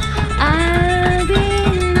I'll be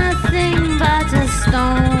nothing but a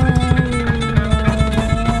stone.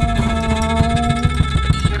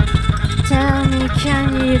 Tell me, can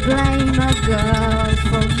you blame a girl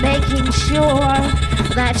for making sure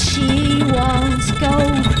that she won't go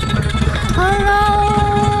alone?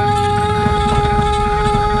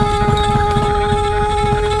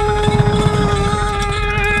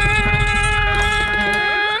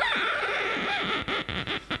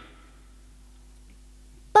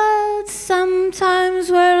 Sometimes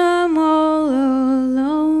when I'm all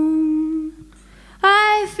alone,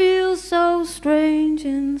 I feel so strange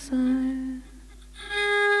inside.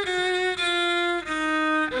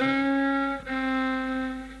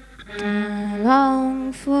 I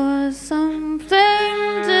long for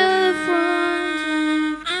something different.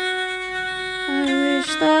 I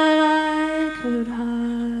wish that I could hide.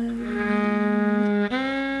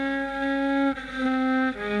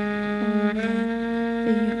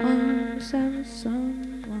 The arms of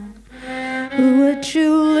someone who would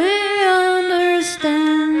truly understand.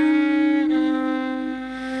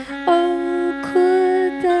 Oh,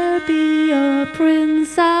 could there be a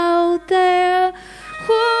prince out there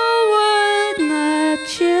who would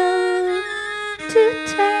not you to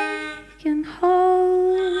take and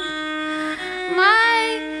hold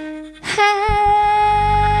my hand?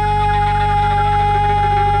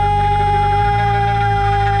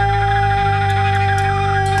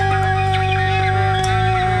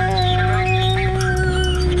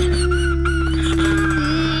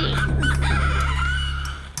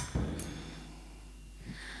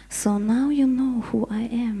 So now you know who I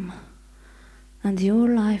am, and your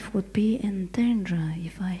life would be in danger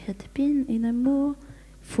if I had been in a more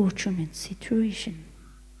fortunate situation.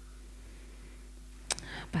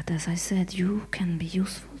 But as I said, you can be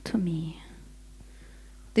useful to me.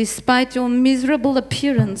 Despite your miserable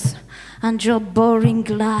appearance and your boring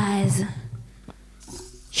lies,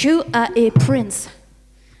 you are a prince,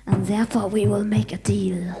 and therefore we will make a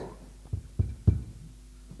deal.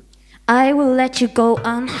 I will let you go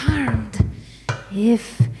unharmed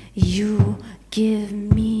if you give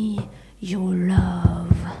me your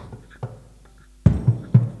love.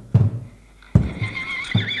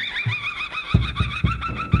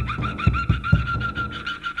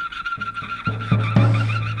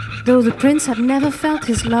 though the prince had never felt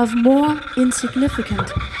his love more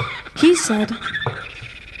insignificant. He said,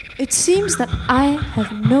 "It seems that I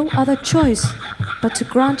have no other choice but to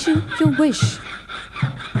grant you your wish."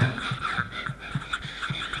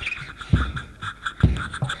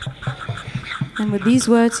 And with these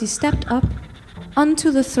words he stepped up onto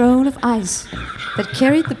the throne of ice that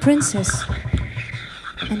carried the princess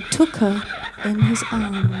and took her in his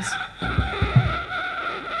arms.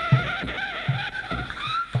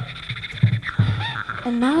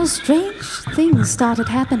 And now strange things started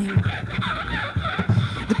happening.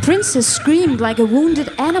 The princess screamed like a wounded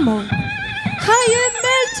animal. "I am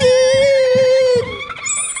melting!"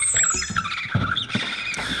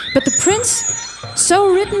 But the prince, so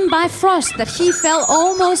ridden by frost that he fell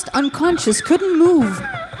almost unconscious, couldn't move.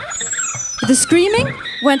 The screaming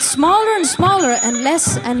went smaller and smaller and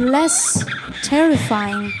less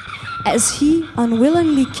terrifying as he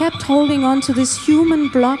unwillingly kept holding on to this human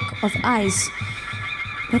block of ice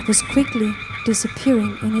that was quickly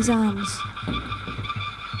disappearing in his arms.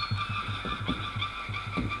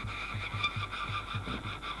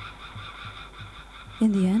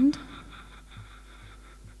 In the end,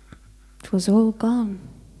 it was all gone.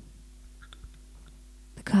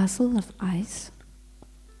 The castle of ice,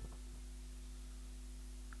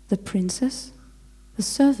 the princess, the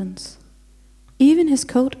servants, even his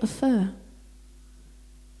coat of fur.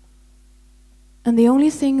 And the only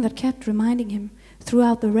thing that kept reminding him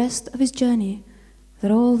throughout the rest of his journey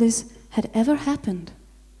that all this had ever happened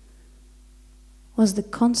was the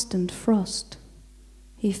constant frost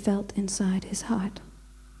he felt inside his heart.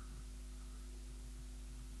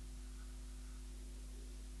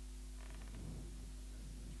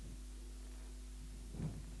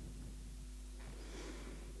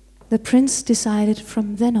 The prince decided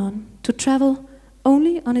from then on to travel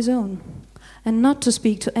only on his own and not to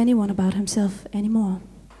speak to anyone about himself anymore.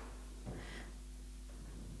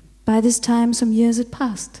 By this time, some years had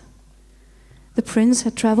passed. The prince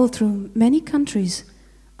had traveled through many countries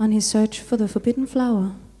on his search for the forbidden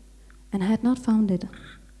flower and had not found it.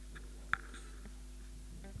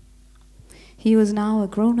 He was now a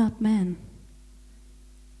grown-up man,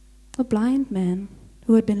 a blind man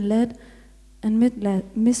who had been led and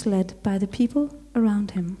misled by the people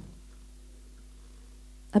around him.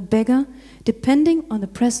 A beggar depending on the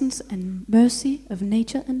presence and mercy of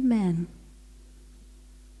nature and man.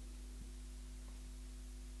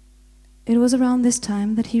 It was around this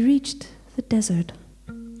time that he reached the desert.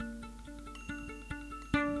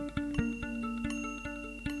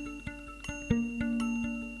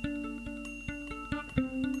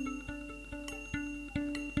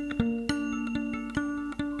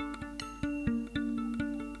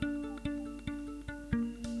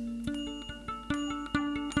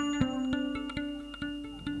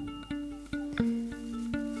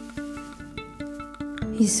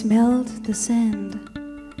 He smelled the sand,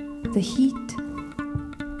 the heat,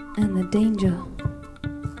 and the danger.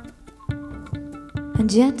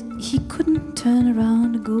 And yet he couldn't turn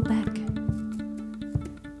around and go back.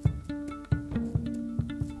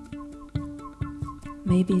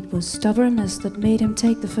 Maybe it was stubbornness that made him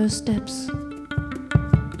take the first steps.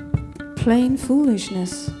 Plain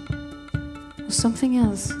foolishness, or something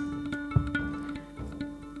else.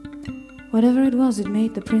 Whatever it was, it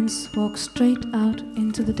made the prince walk straight out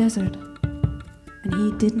into the desert, and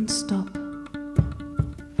he didn't stop.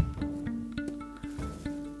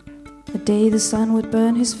 A day the sun would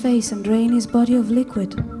burn his face and drain his body of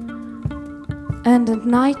liquid, and at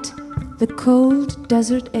night the cold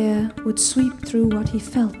desert air would sweep through what he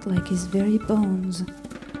felt like his very bones.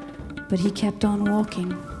 But he kept on walking.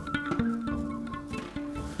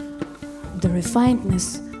 The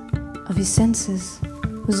refinedness of his senses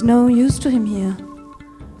was no use to him here.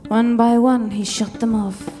 One by one he shut them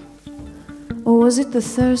off. Or was it the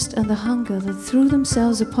thirst and the hunger that threw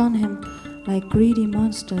themselves upon him like greedy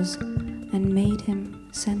monsters and made him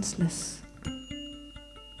senseless?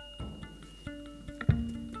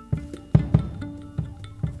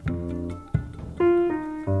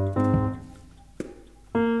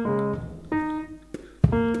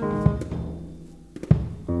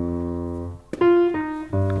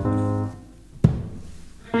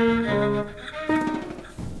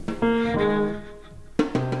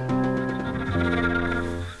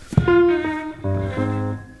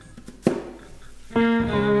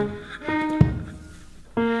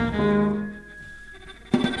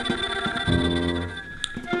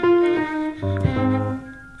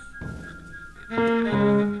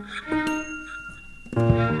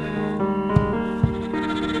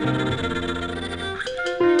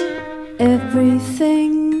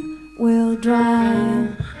 Everything will dry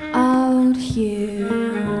out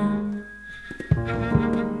here.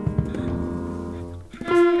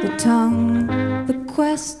 the tongue, the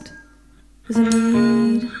quest, the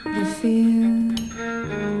need, the fear.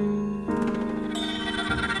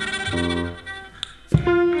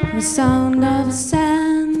 The sound of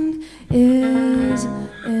sand is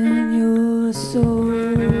in your soul,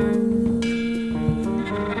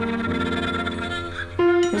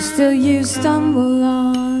 but still you stumble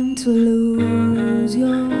on to lose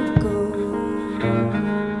your goal.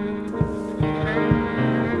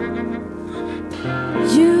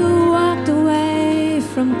 You walked away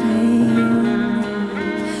from pain,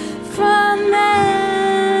 from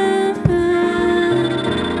man,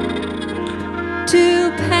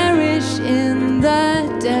 to perish in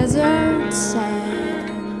the desert sand.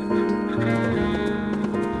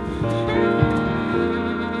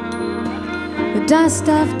 The dust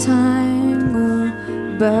of time will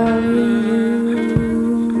bury you,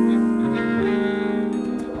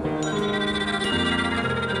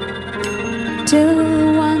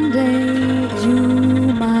 till one day you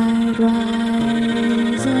might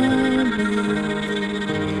rise anew.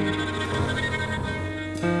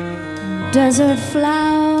 Desert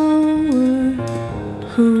flower,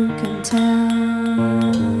 who can tell?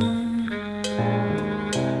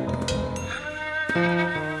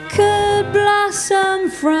 Could blossom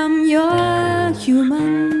from your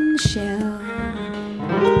human shell.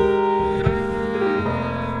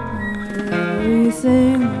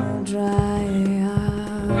 Everything will dry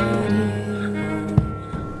out here.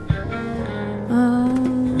 All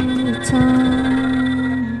the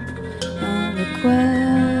time, all the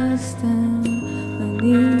quest and the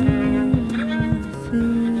need,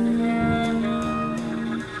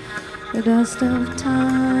 the dust of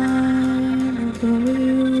time will bury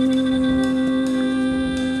you.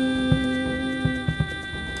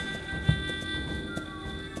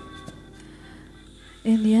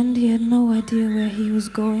 In the end, he had no idea where he was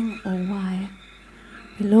going or why.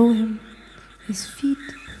 Below him, his feet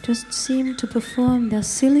just seemed to perform their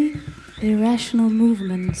silly, irrational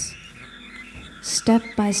movements, step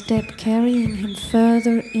by step carrying him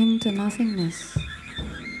further into nothingness.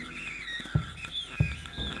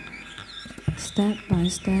 Step by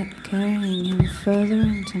step carrying him further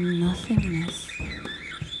into nothingness.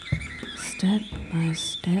 Step by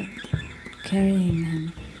step carrying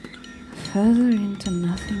him further into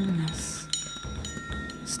nothingness.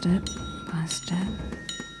 Step by step,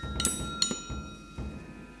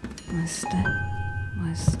 by step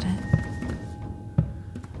by step.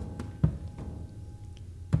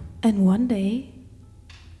 And one day,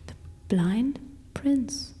 the blind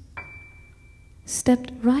prince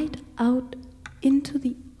stepped right out into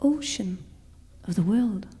the ocean of the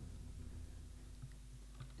world.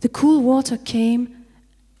 The cool water came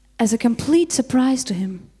as a complete surprise to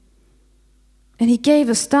him, and he gave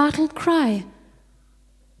a startled cry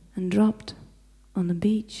and dropped on the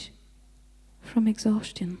beach from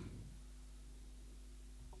exhaustion.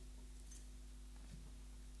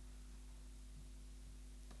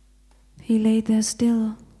 He lay there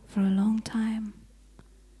still for a long time,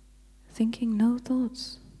 thinking no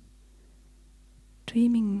thoughts,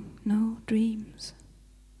 dreaming no dreams.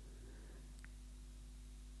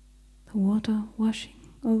 The water washing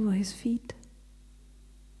over his feet.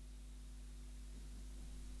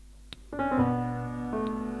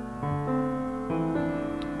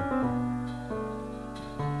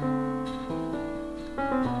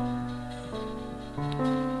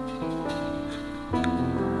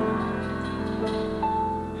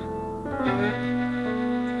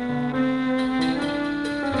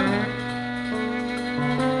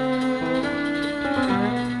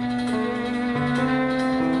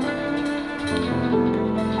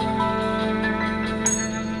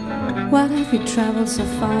 What have you traveled so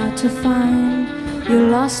far to find? You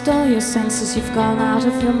lost all your senses, you've gone out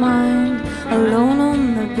of your mind, alone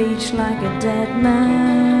on the beach like a dead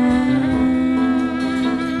man.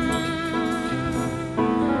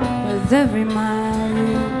 With every mile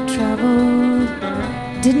you traveled,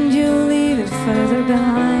 didn't you leave it further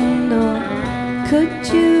behind? Or could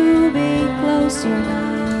you be closer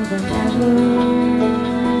now than ever?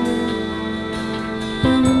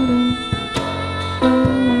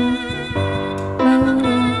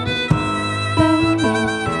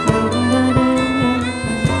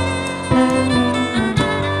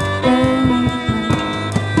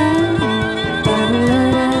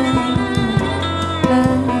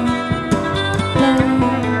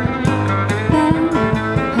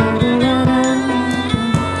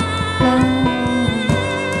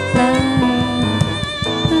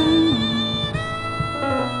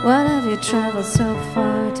 Traveled so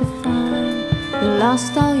far to find. You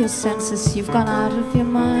lost all your senses, you've gone out of your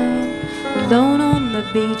mind, alone on the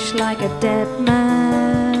beach like a dead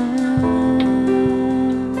man.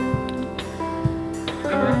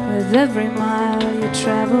 with every mile you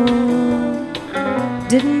travel?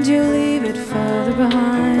 Didn't you leave it further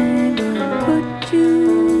behind? Or could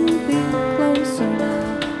you be closer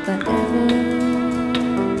now than ever?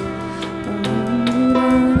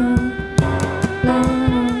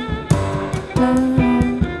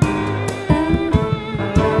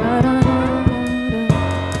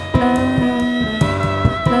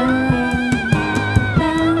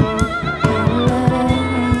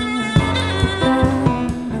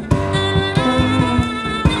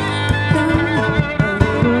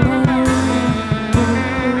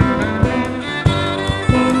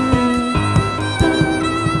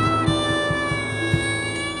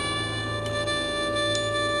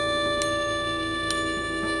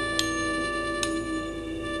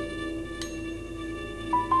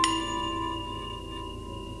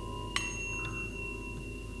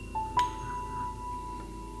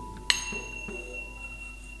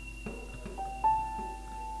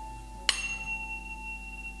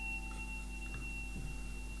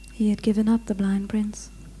 He had given up the blind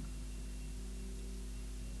prince.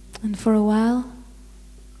 And for a while,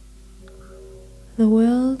 the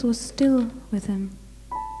world was still with him,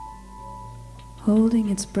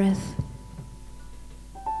 holding its breath,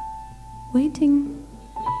 waiting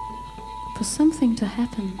for something to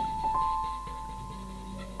happen.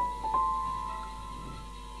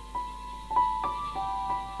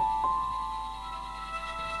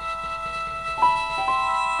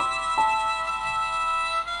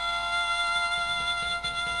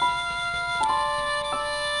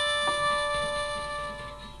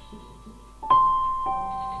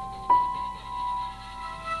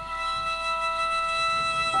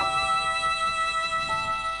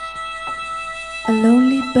 A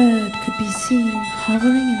lonely bird could be seen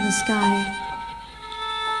hovering in the sky.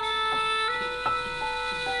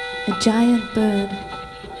 A giant bird,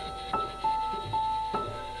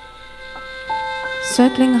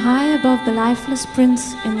 circling high above the lifeless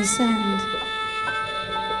prince in the sand.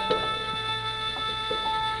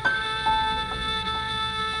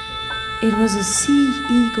 It was a sea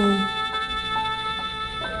eagle,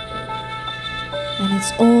 and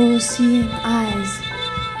its all-seeing eyes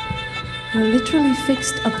were literally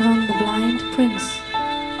fixed upon the blind prince.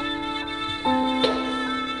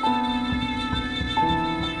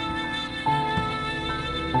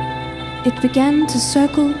 It began to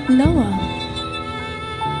circle lower.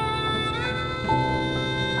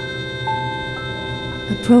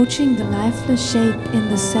 Approaching the lifeless shape in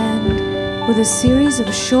the sand with a series of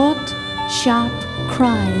short, sharp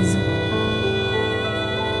cries.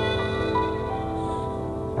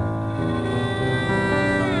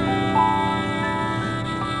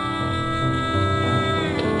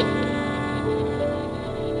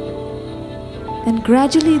 And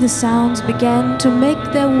gradually the sounds began to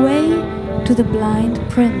make their way to the blind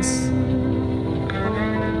prince.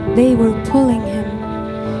 They were pulling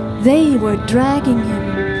him, they were dragging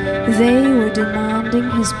him, they were demanding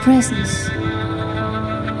his presence.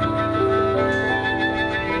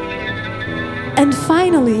 And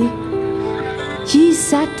finally, he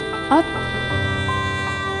sat up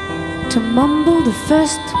to mumble the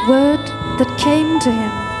first word that came to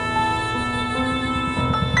him.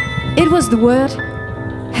 It was the word,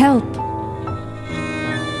 help.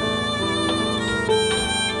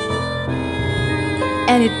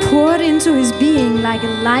 And it poured into his being like a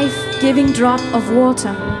life-giving drop of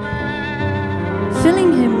water,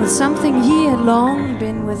 filling him with something he had long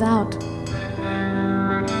been without.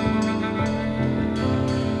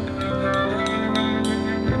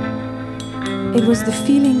 It was the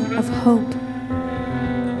feeling of hope.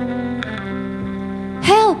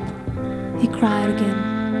 Help! He cried again,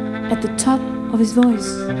 at the top of his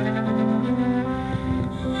voice.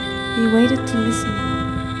 He waited to listen.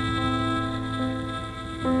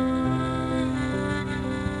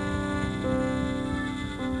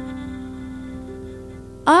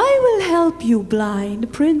 I will help you,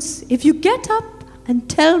 blind prince, if you get up and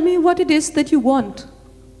tell me what it is that you want.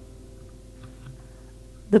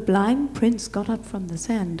 The blind prince got up from the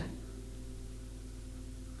sand.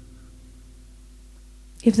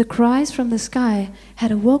 If the cries from the sky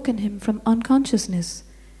had awoken him from unconsciousness,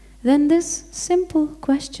 then this simple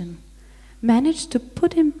question managed to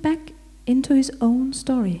put him back into his own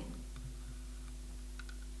story.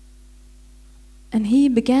 And he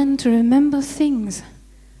began to remember things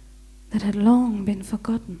that had long been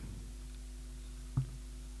forgotten.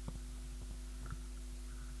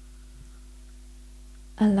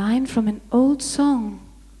 A line from an old song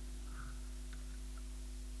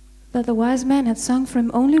that the wise man had sung for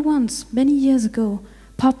him only once, many years ago,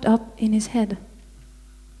 popped up in his head.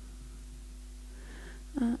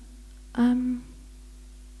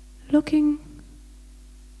 looking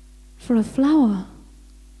for a flower,"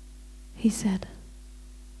 he said.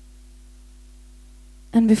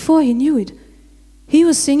 And before he knew it, he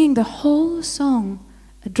was singing the whole song,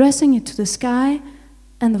 addressing it to the sky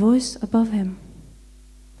and the voice above him.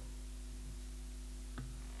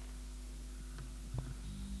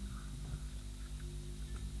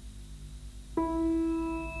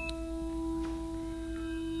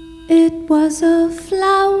 It was a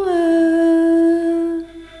flower,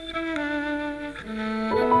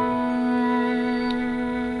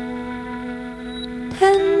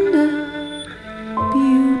 tender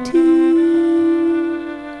beauty,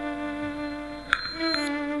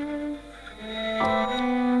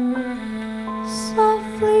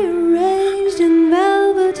 softly arranged in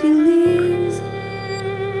velvety leaves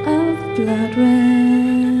of blood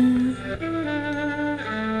red,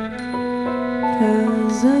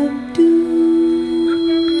 pearls of dew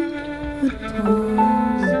would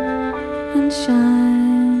pause and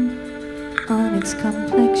shine on its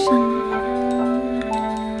complexion.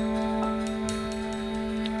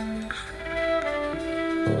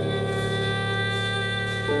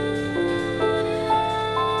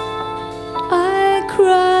 I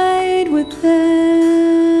cried with them,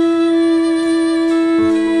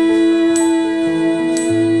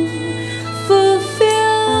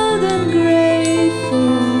 fulfilled and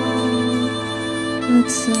grateful that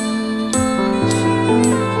such a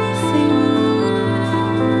thing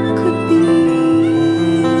could be.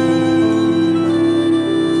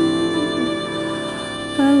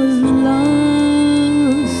 I was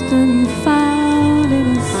lost and found in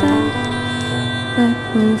a scent that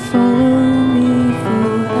will follow me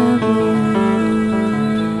forever.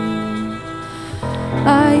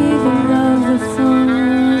 I even love the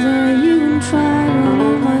thorns, I even tried one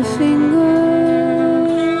on my finger,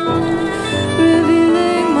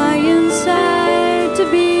 revealing my inside to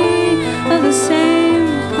be of the same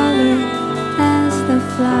color as the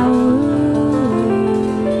flower.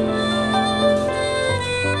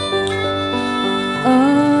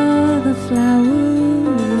 Oh, the flowers.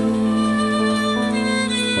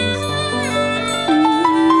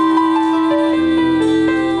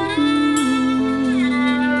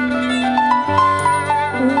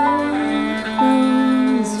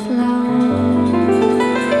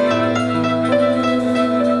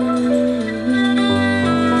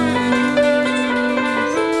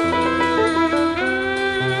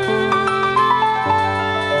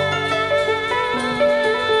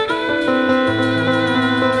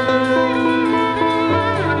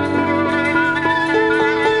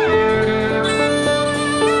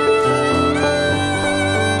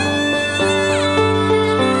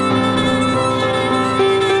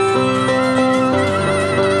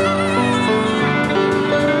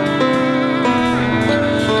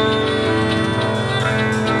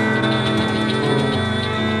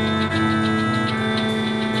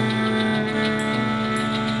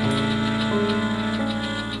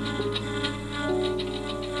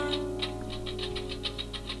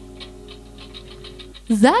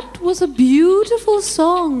 That was a beautiful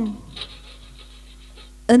song.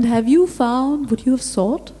 And have you found what you have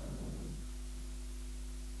sought?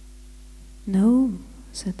 No,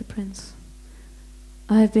 said the prince.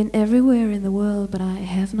 I have been everywhere in the world, but I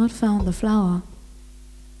have not found the flower.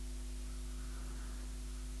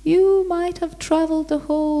 You might have traveled the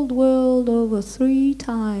whole world over 3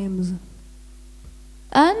 times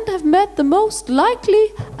and have met the most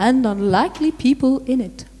likely and unlikely people in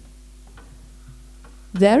it.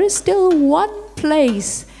 There is still one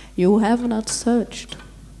place you have not searched.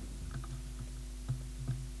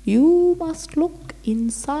 You must look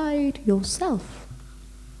inside yourself.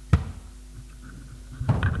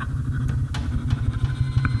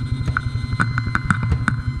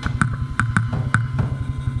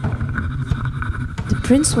 The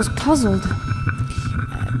prince was puzzled.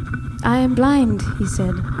 I am blind, he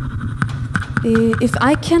said. If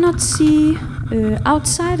I cannot see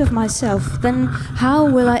outside of myself, then how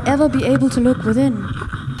will I ever be able to look within?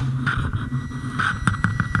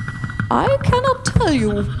 I cannot tell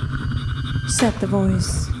you, said the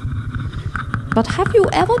voice. But have you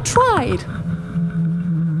ever tried?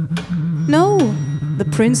 No, the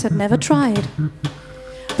prince had never tried.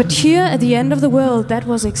 But here at the end of the world, that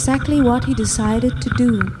was exactly what he decided to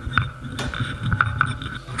do.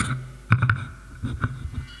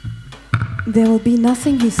 There will be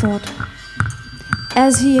nothing, he thought,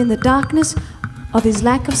 as he, in the darkness of his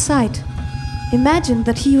lack of sight, imagined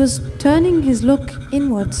that he was turning his look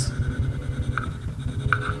inwards.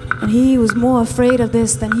 And he was more afraid of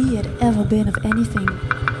this than he had ever been of anything.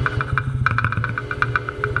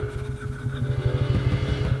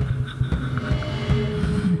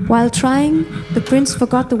 While trying, the prince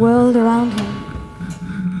forgot the world around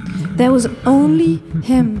him. There was only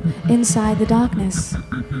him inside the darkness.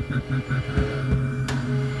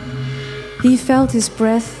 He felt his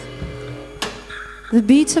breath, the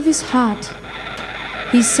beats of his heart.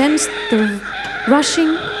 He sensed the rushing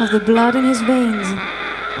of the blood in his veins.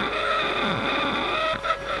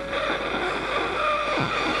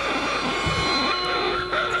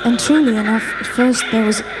 And truly enough, at first there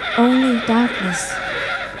was only darkness.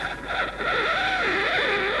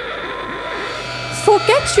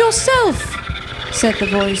 "Forget yourself," said the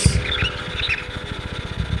voice.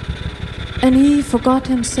 And he forgot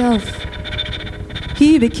himself.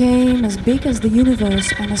 He became as big as the universe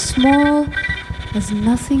and as small as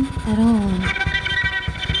nothing at all.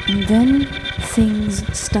 And then things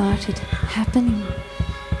started happening.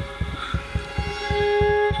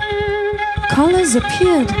 Colors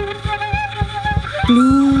appeared.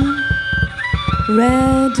 Blue,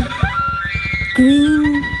 red,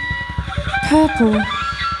 green, purple,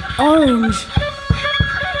 orange,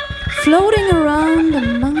 floating around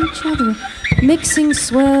among each other, mixing,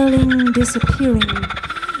 swirling, disappearing,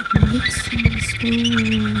 mixing,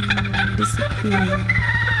 swirling, disappearing.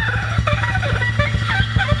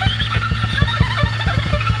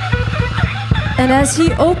 And as he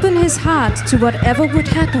opened his heart to whatever would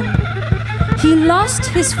happen, he lost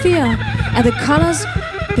his fear, and the colors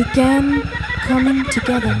began coming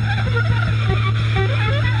together,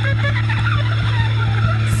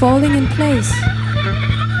 falling in place,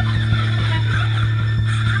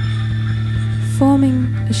 forming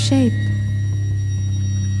a shape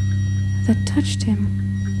that touched him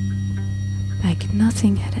like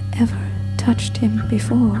nothing had ever touched him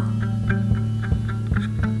before.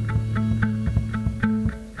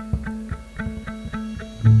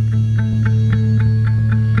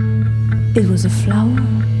 It was a flower.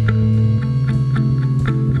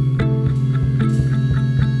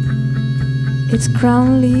 Its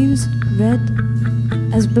crown leaves red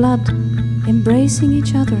as blood, embracing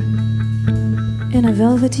each other in a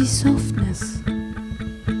velvety softness.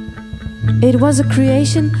 It was a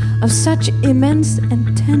creation of such immense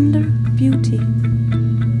and tender beauty,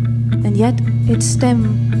 and yet its stem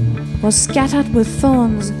was scattered with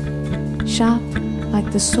thorns, sharp like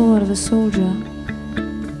the sword of a soldier.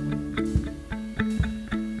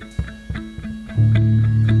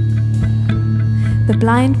 The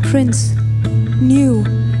blind prince knew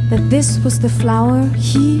that this was the flower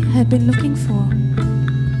he had been looking for.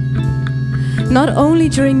 Not only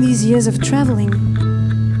during these years of traveling,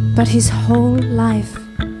 but his whole life.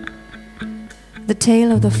 The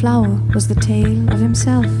tale of the flower was the tale of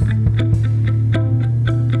himself.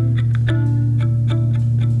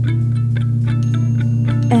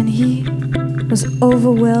 And he was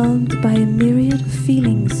overwhelmed by a myriad of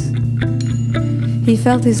feelings. He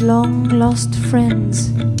felt his long-lost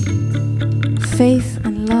friends, faith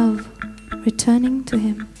and love returning to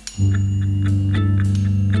him.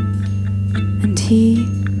 And he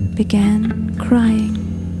began crying.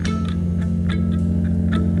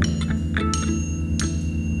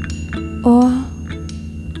 Or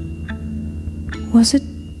was it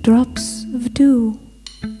drops of dew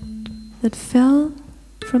that fell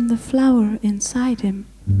from the flower inside him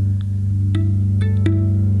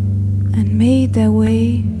and made their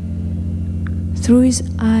way through his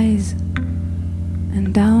eyes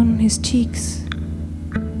and down his cheeks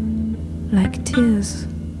like tears?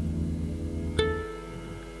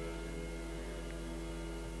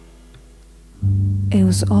 It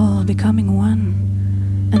was all becoming one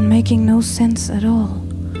and making no sense at all.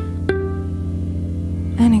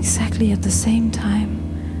 And exactly at the same time,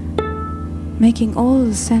 making all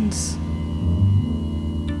the sense.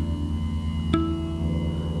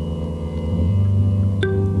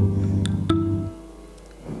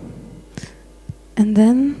 And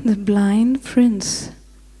then the blind prince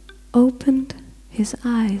opened his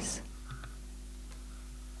eyes,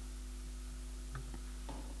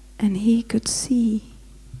 and he could see.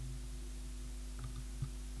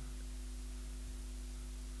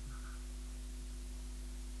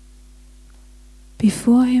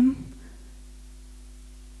 Before him,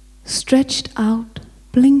 stretched out,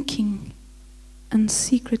 blinking and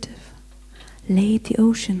secretive, lay the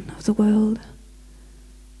ocean of the world.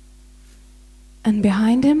 And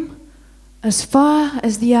behind him, as far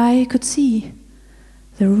as the eye could see,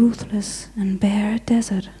 the ruthless and bare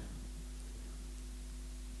desert.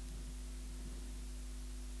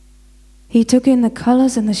 He took in the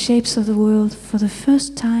colors and the shapes of the world for the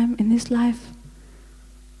first time in his life,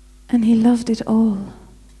 and he loved it all.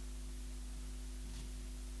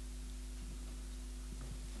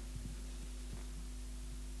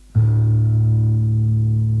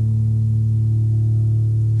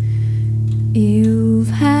 You've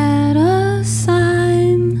had a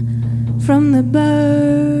sign from the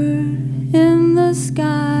bird in the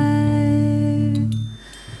sky.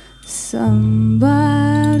 Somebody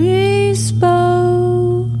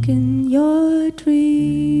spoke in your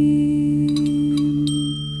dream.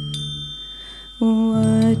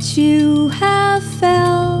 What you have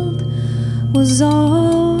felt was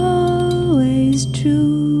always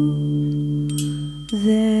true.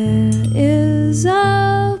 There is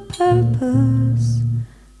a purpose,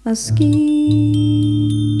 a scheme.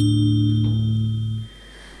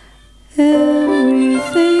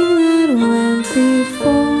 Everything that went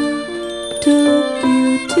before took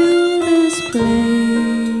you to this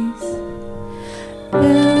place.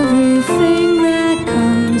 Everything that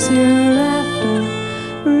comes hereafter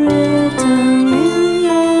written in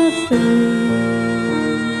your face.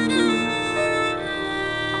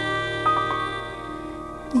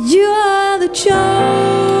 You are the chosen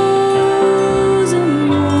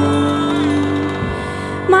one.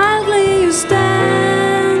 Mildly you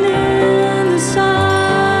stand in the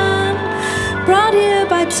sun, brought here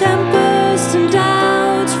by tempest and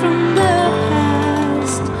doubts from the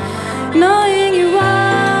past, knowing you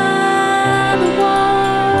are the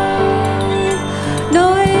one,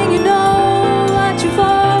 knowing you know what you've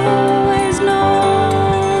always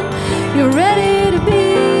known. You're ready to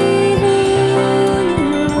be who you are.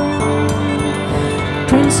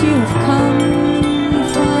 Prince, you have come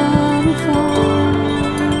from afar.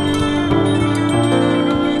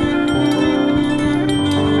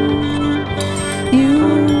 You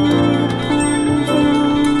have come from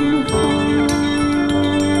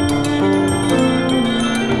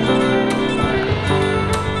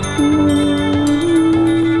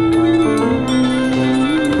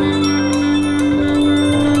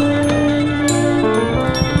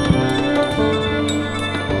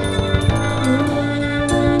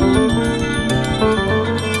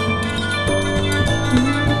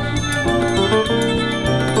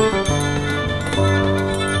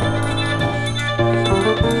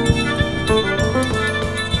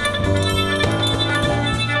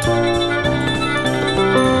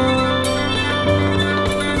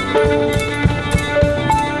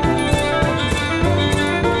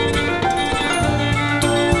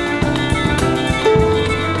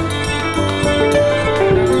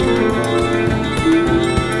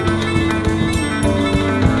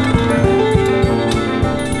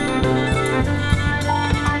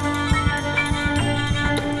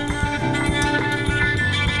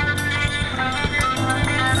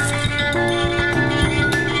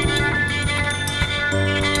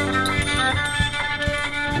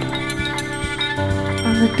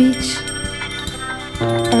on the beach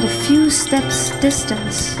at a few steps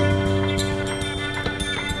distance.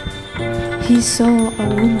 He saw a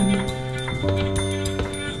woman.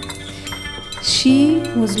 She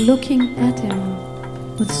was looking at him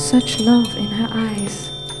with such love in her eyes.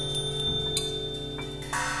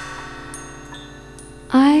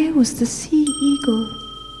 I was the sea eagle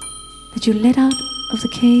that you let out of the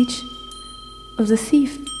cage of the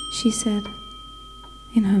thief, she said,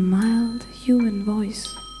 in her mild human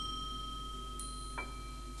voice.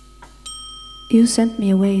 You sent me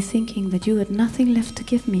away thinking that you had nothing left to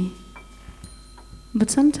give me. But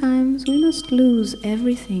sometimes we must lose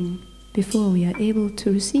everything before we are able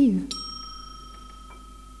to receive.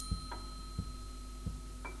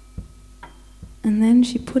 And then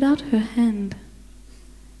she put out her hand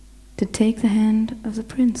to take the hand of the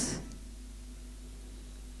prince.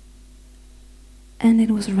 And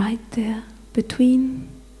it was right there between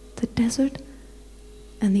the desert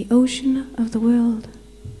and the ocean of the world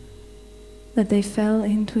that they fell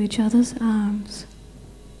into each other's arms.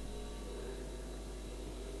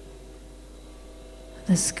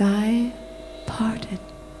 The sky parted,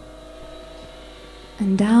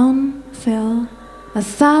 and down fell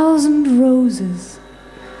 1,000 roses,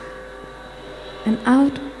 and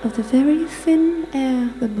out of the very thin air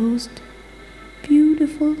the most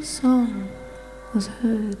beautiful song was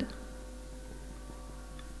heard.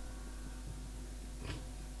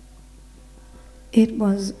 It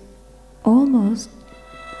was almost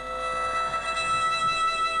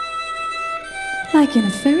like in a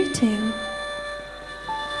fairy tale.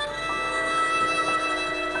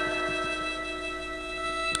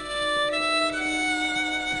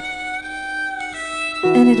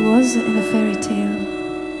 And it was in a fairy tale.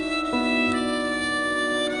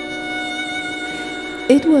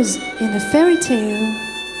 It was in the fairy tale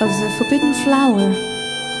of the forbidden flower.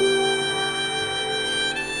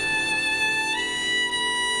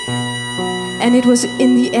 And it was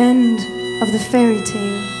in the end of the fairy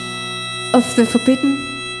tale of the forbidden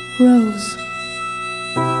rose.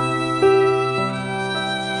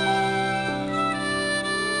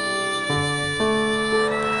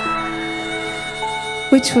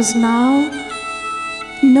 which was now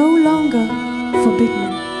no longer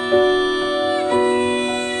forbidden.